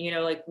production, you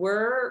know, like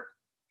we're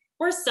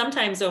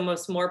sometimes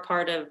almost more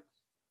part of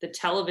the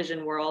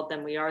television world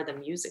than we are the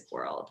music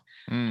world.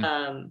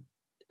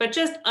 But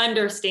just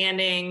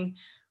understanding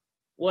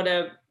what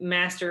a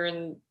master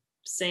and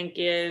sync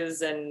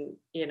is, and,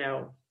 you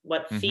know,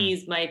 what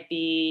fees might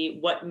be,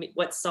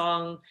 what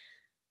song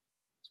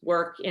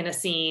work in a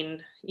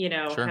scene, you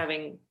know,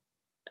 having,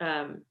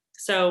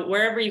 so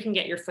wherever you can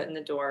get your foot in the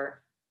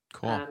door,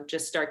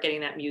 just start getting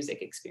that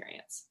music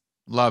experience.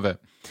 Love it.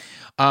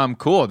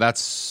 Cool.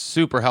 That's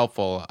super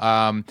helpful.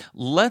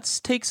 Let's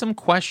take some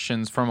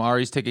questions from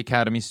Ari's Tech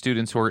Academy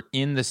students who are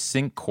in the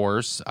sync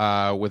course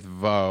with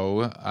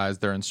Vo as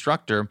their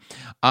instructor.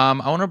 I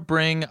want to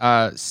bring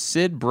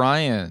Sid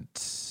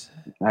Bryant.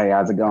 Hey,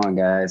 how's it going,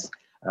 guys?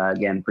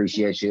 Again,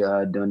 appreciate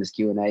you doing this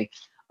Q&A.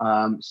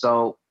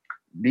 So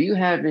do you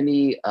have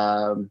any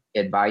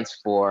advice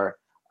for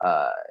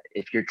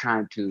if you're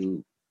trying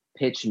to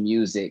pitch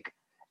music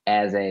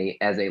as a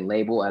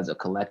label, as a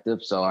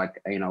collective? So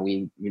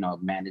we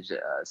manage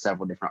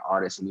several different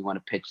artists, and we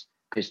want to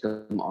pitch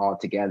them all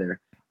together.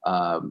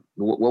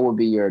 What would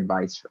be your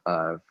advice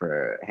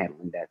for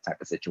handling that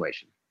type of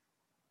situation?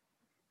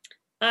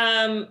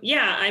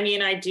 Yeah, I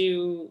mean, I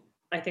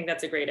think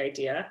that's a great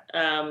idea.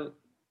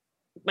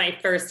 My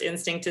first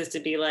instinct is to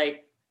be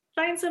like,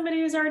 find somebody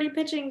who's already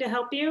pitching to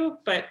help you.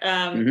 But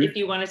if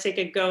you want to take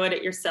a go at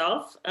it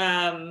yourself,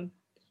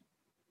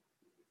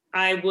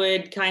 I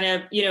would kind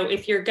of, you know,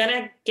 if you're going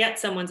to get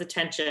someone's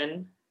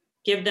attention,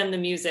 give them the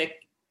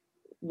music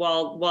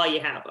while you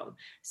have them.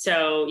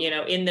 So, you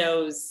know, in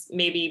those,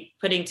 maybe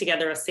putting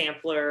together a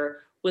sampler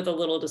with a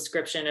little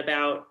description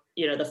about,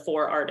 you know, the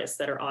 4 artists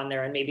that are on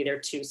there, and maybe there are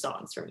 2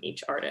 songs from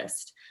each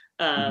artist.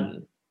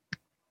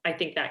 I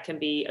think that can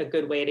be a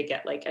good way to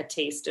get like a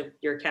taste of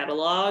your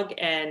catalog.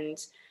 And,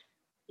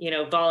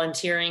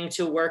 volunteering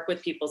to work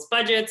with people's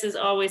budgets is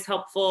always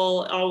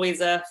helpful,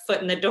 always a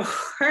foot in the door.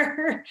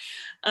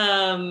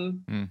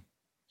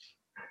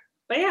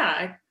 But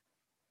yeah,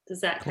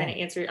 does that kind of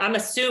answer? I'm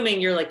assuming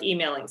you're like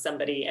emailing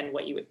somebody and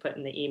what you would put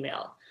in the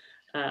email.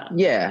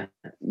 Yeah.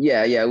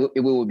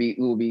 It will be,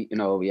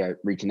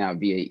 reaching out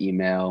via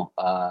email,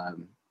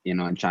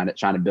 and trying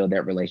to build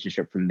that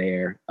relationship from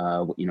there,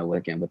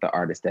 again, with the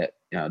artists that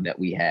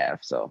we have.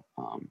 So,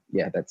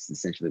 that's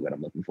essentially what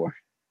I'm looking for.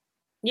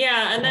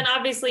 Yeah. And then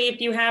obviously if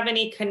you have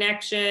any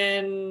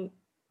connection,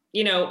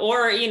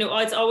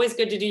 it's always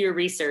good to do your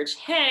research.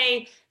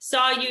 Hey,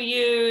 saw you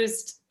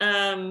used,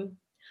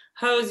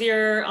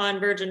 Hosier on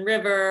Virgin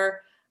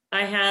River.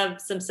 I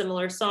have some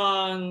similar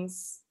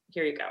songs.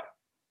 Here you go.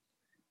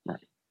 Right.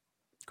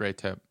 Great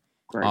tip.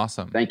 Great.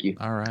 Awesome. Thank you.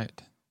 All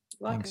right.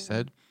 Welcome. Thanks,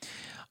 Sid.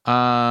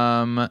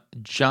 John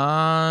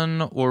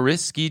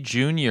Oriski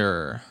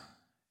Jr.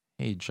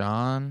 Hey,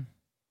 John.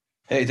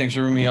 Hey, thanks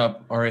for bringing me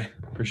up, Ari.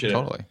 Appreciate it.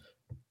 Totally.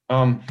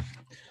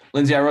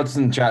 Lindsay, I wrote this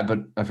in the chat, but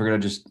I figured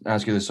I'd just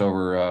ask you this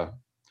over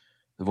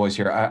the voice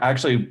here.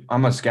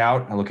 I'm a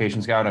scout, a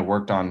location scout. I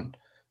worked on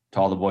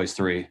Tall the Boys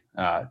 3.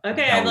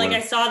 Okay, I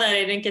saw that.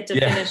 I didn't get to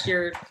finish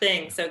your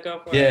thing, so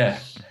go for it. Yeah.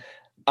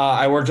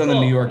 I worked on the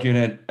New York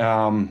unit.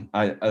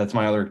 That's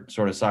my other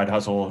sort of side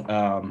hustle.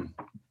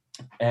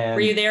 And were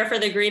you there for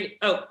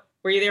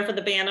were you there for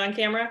the band on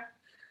camera?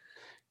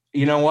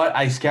 You know what?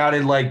 I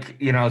scouted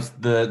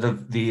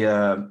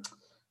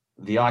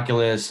the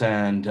Oculus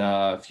and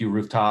a few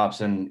rooftops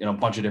and a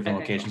bunch of different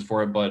locations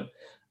for it, but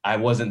I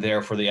wasn't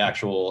there for the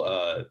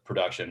actual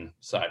production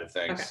side of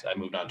things. Okay. I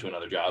moved on to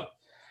another job.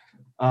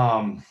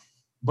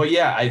 But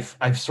yeah,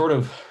 I've sort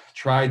of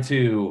tried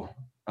to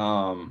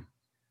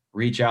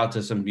reach out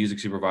to some music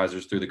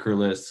supervisors through the crew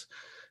lists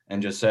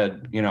and just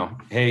said,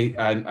 hey,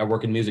 I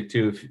work in music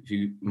too. If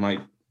you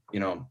might,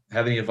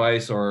 have any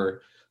advice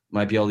or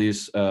might be able to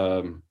use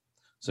some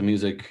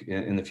music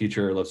in the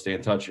future, let's stay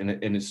in touch. And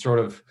it sort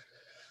of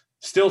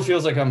still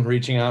feels like I'm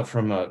reaching out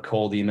from a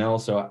cold email.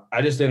 So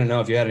I just didn't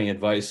know if you had any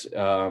advice.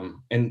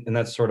 And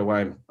that's sort of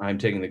why I'm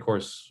taking the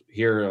course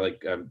here.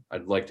 Like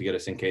I'd like to get a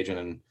sync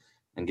agent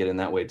and get in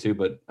that way too.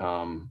 But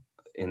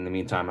in the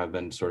meantime, I've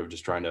been sort of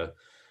just trying to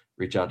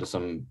reach out to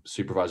some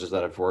supervisors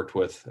that I've worked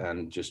with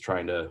and just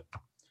trying to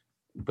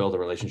build a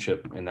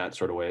relationship in that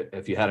sort of way.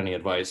 If you had any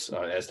advice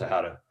as to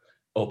how to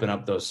open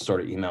up those sort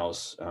of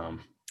emails.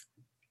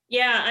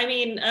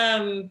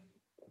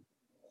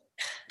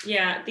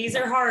 These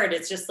are hard.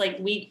 It's just like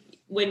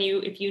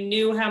if you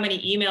knew how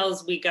many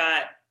emails we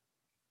got,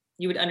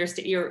 you would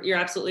understand. You're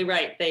absolutely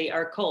right. They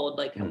are cold.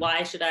 Like,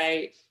 why should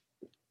I,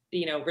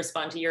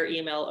 respond to your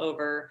email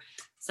over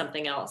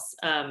something else?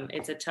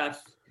 It's a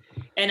tough,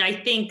 and I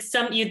think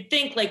you'd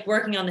think like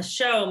working on the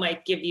show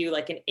might give you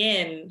like an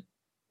in,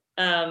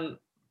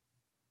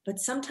 but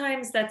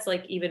sometimes that's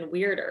like even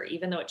weirder,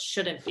 even though it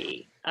shouldn't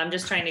be. I'm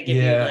just trying to give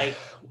you like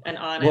an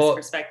honest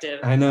perspective.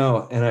 I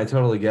know, and I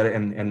totally get it.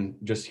 And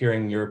just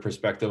hearing your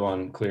perspective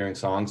on clearing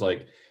songs,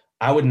 like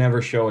I would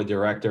never show a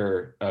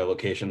director a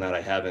location that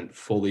I haven't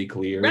fully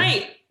cleared.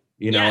 Right.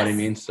 You know what I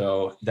mean?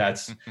 So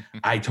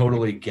I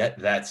totally get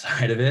that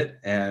side of it.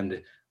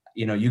 And,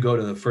 you go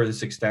to the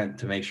furthest extent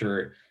to make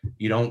sure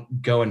you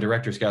don't go and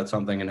director scout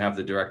something and have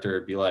the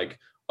director be like,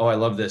 oh, I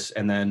love this.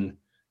 And then,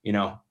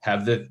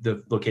 have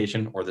the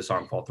location or the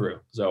song fall through.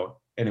 So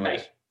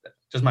anyways,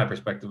 just my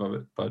perspective of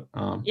it, but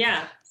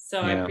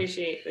so I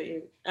appreciate that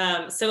you,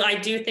 so I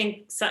do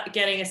think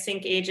getting a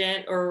sync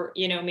agent or,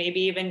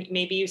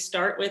 maybe you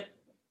start with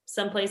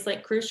someplace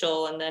like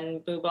Crucial and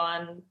then move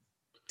on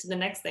to the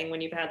next thing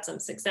when you've had some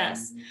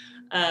success.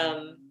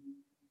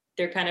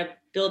 They're kind of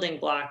building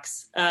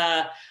blocks.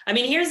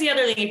 Here's the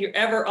other thing. If you're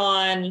ever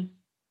on,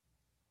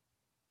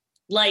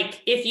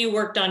 like if you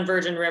worked on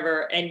Virgin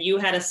River and you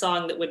had a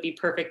song that would be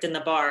perfect in the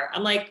bar,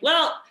 I'm like,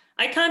 well,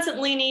 I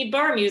constantly need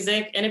bar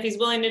music. And if he's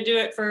willing to do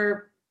it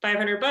for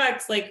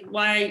 $500, like,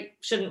 why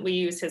shouldn't we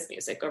use his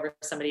music over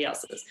somebody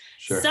else's?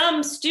 Sure.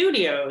 Some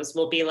studios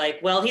will be like,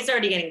 well, he's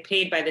already getting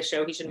paid by the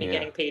show. He shouldn't be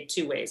getting paid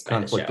two ways by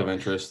conflict the show. Of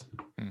interest.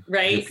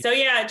 Right. So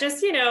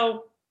just,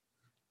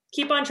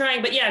 keep on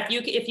trying. But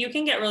if you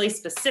can get really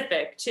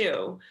specific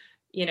too,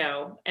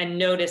 and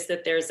notice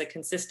that there's a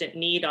consistent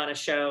need on a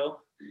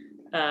show,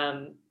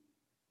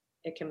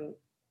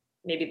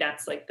 maybe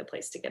that's like the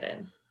place to get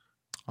in.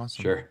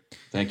 Awesome. Sure.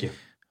 Thank you.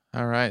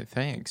 All right.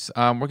 Thanks.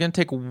 We're going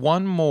to take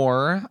one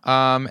more.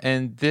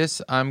 And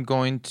this I'm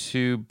going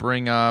to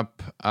bring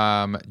up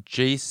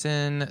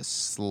Jason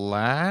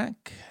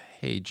Slack.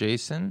 Hey,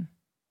 Jason.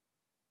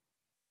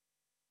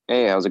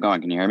 Hey, how's it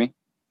going? Can you hear me?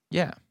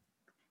 Yeah.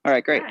 All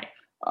right, great.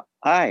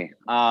 Hi.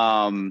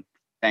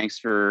 Thanks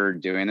for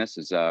doing this.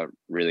 It's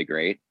really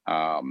great. So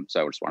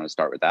I just wanted to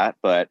start with that.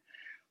 But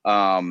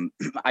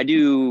I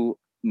do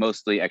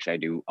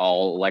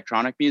all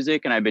electronic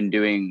music, and I've been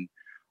doing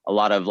a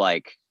lot of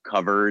like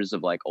covers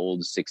of like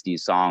old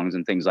 60s songs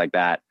and things like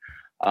that.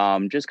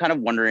 Just kind of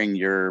wondering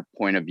your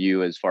point of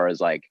view as far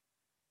as like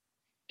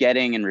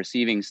getting and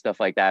receiving stuff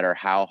like that, or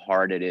how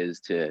hard it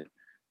is to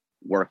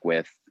work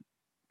with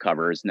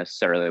covers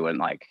necessarily when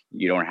like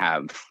you don't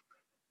have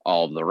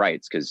all of the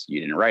rights because you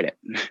didn't write it.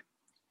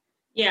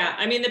 Yeah,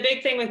 I mean, the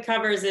big thing with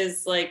covers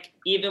is like,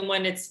 even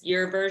when it's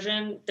your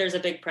version, there's a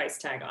big price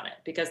tag on it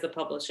because the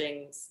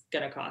publishing's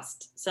going to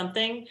cost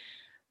something.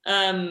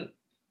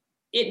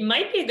 It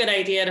might be a good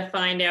idea to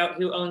find out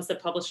who owns the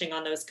publishing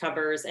on those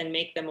covers and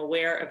make them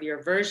aware of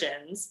your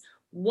versions.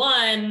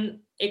 One,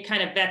 it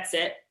kind of vets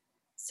it.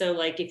 So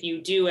like if you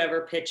do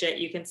ever pitch it,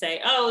 you can say,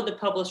 oh, the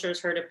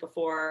publishers heard it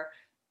before,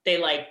 they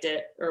liked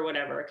it or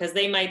whatever, because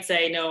they might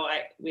say, no,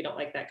 we don't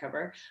like that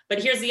cover.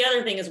 But here's the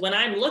other thing is when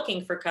I'm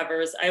looking for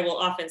covers, I will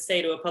often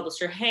say to a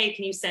publisher, hey,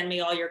 can you send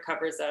me all your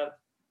covers of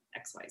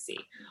XYZ?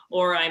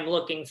 Or I'm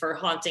looking for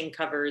haunting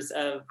covers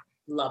of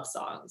love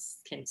songs.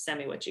 Can you send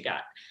me what you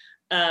got?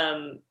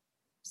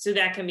 So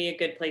that can be a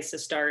good place to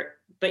start.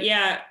 But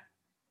yeah,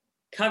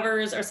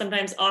 covers are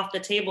sometimes off the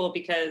table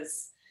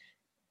because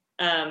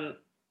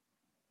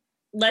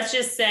let's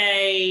just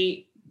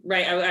say,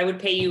 right, I would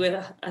pay you with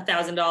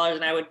 $1,000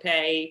 and I would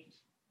pay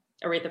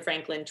Aretha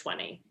Franklin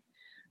 $20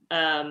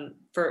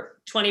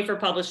 for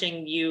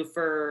publishing, you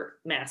for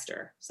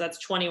master. So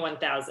that's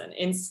 $21,000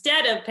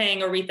 instead of paying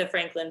Aretha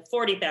Franklin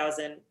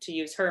 $40,000 to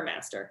use her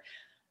master.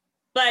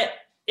 But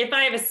if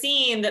I have a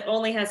scene that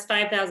only has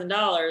 $5,000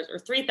 or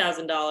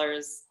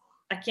 $3,000,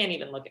 I can't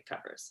even look at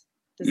covers.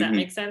 Does that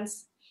make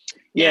sense?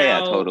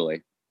 Yeah,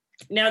 totally.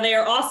 Now they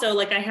are also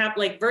like, I have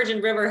like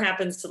Virgin River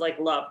happens to like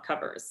love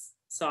covers.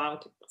 So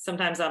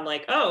sometimes I'm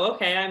like, oh,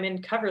 okay, I'm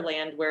in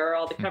Coverland. Where are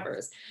all the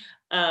covers?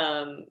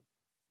 But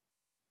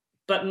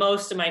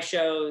most of my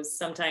shows,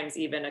 sometimes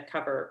even a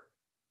cover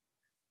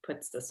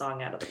puts the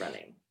song out of the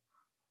running.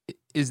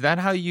 Is that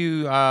how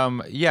you,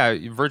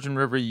 Virgin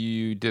River,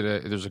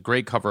 there's a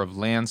great cover of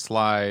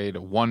Landslide,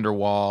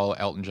 Wonderwall,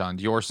 Elton John,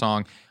 Your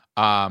Song.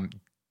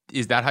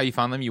 Is that how you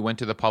found them? You went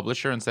to the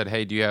publisher and said,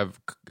 hey, do you have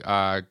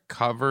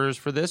covers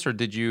for this? Or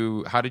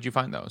how did you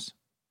find those?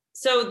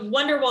 So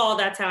Wonderwall,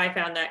 that's how I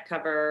found that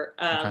cover.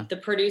 Okay. The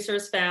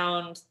producers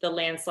found the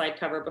Landslide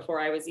cover before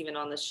I was even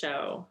on the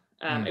show.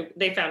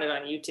 They found it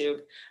on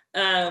YouTube.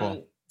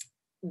 Cool.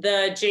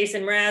 The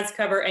Jason Mraz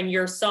cover and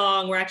Your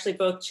Song were actually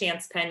both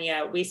Chance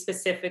Pena. We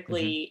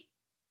specifically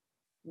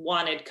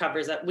wanted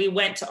covers. We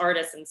went to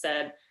artists and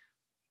said,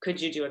 could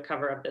you do a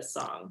cover of this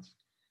song?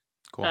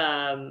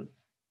 Cool.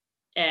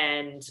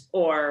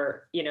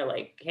 Or,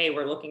 like, hey,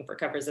 we're looking for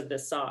covers of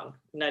this song.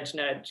 Nudge,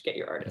 nudge, get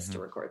your artist to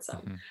record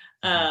some.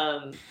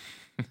 So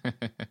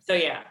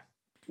yeah,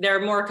 there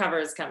are more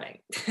covers coming.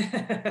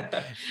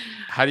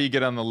 How do you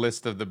get on the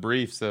list of the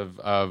briefs of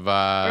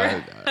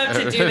to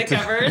do the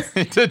covers?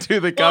 To do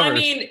the covers. Well, I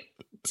mean,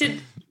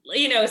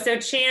 so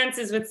Chance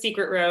is with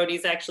Secret Road.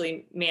 He's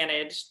actually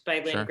managed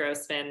by Lynn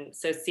Grossman.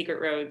 So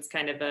Secret Road's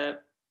kind of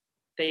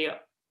they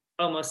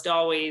almost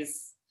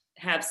always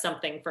have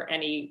something for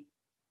any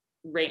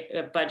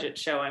budget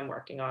show I'm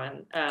working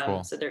on.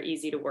 Cool. So they're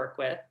easy to work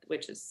with,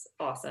 which is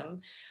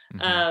awesome.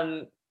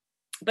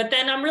 But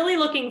then I'm really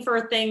looking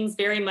for things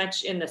very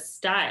much in the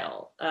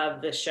style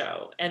of the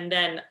show. And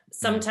then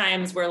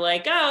sometimes we're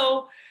like, they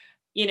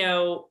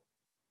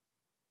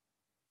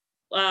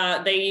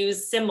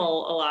use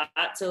Simmel a lot.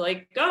 So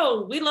like,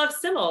 we love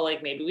Simmel.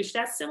 Like maybe we should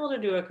ask Simmel to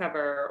do a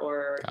cover.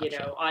 Or,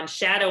 gotcha. On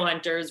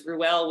Shadowhunters,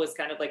 Ruel was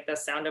kind of like the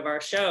sound of our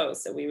show.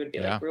 So we would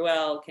be like,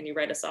 Ruel, can you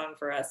write a song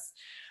for us?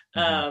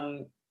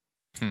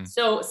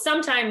 So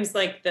sometimes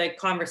like the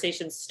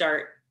conversations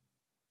start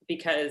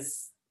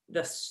because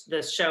the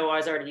show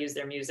has already used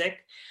their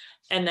music.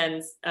 And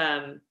then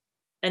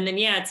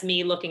it's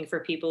me looking for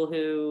people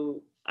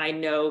who I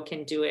know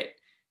can do it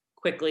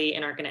quickly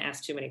and aren't going to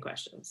ask too many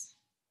questions.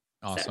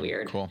 Awesome. Is that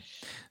weird? Cool.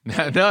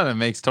 No, that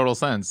makes total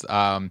sense.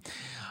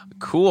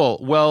 Cool.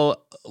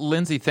 Well,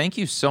 Lindsay, thank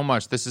you so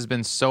much. This has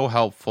been so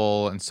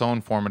helpful and so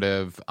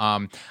informative.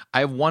 I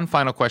have one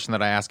final question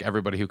that I ask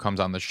everybody who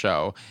comes on the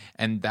show,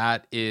 and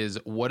that is,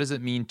 what does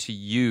it mean to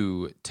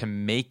you to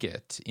make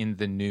it in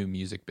the new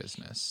music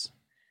business?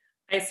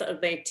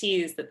 They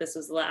teased that this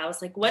was, I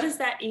was like, what does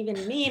that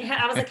even mean?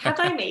 I was like, have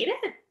I made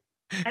it?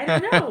 I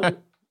don't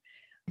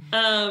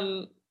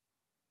know.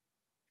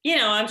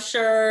 I'm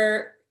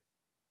sure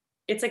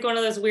it's like one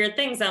of those weird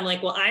things. I'm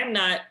like, well, I'm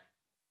not,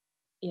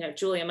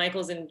 Julia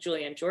Michaels and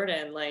Julianne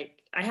Jordan.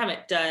 Like, I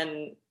haven't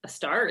done A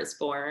Star Is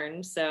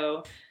Born,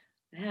 so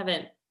I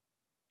haven't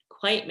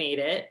quite made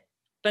it.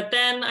 But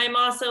then I'm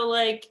also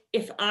like,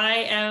 if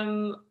I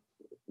am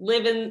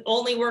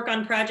only work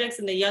on projects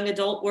in the young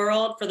adult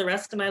world for the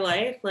rest of my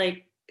life,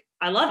 like,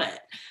 I love it.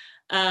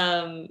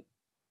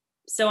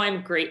 So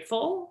I'm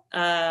grateful.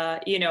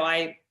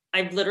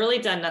 I've literally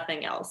done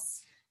nothing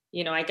else.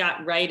 I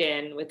got right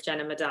in with Jen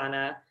and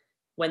Madonna.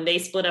 When they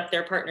split up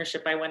their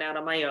partnership, I went out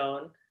on my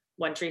own.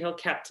 One Tree Hill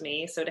kept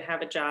me. So to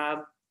have a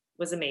job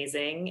was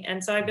amazing.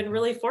 And so I've been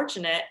really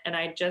fortunate. And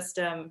I just,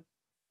 I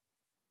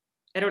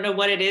don't know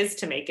what it is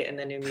to make it in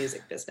the new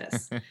music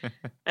business.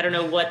 I don't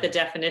know what the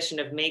definition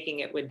of making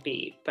it would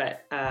be,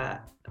 but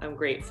I'm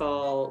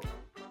grateful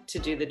to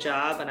do the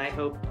job, and I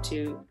hope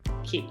to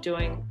keep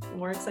doing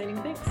more exciting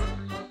things.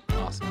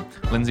 Awesome.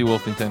 Lindsay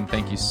Wolfington,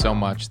 thank you so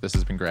much. This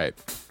has been great.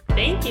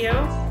 Thank you.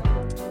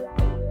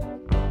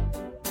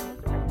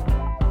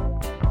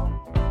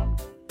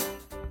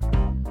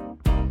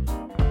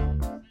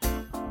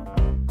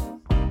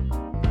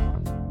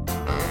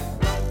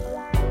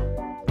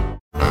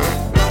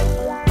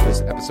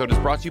 This episode is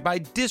brought to you by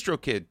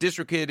DistroKid.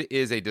 DistroKid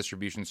is a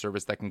distribution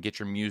service that can get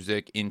your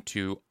music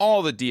into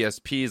all the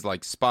DSPs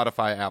like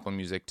Spotify, Apple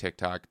Music,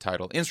 TikTok,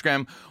 Tidal,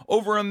 Instagram.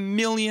 Over 1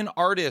 million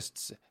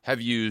artists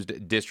have used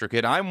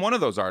DistroKid. I'm one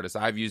of those artists.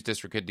 I've used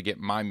DistroKid to get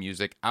my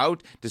music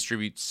out,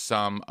 distribute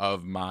some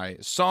of my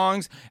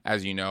songs.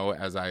 As you know,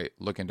 as I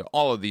look into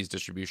all of these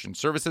distribution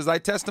services, I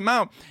test them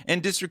out.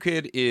 And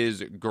DistroKid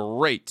is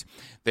great.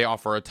 They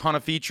offer a ton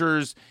of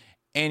features,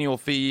 annual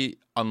fee,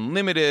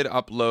 unlimited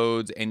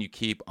uploads, and you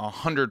keep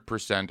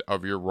 100%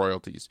 of your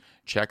royalties.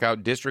 Check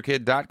out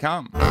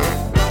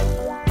distrokid.com.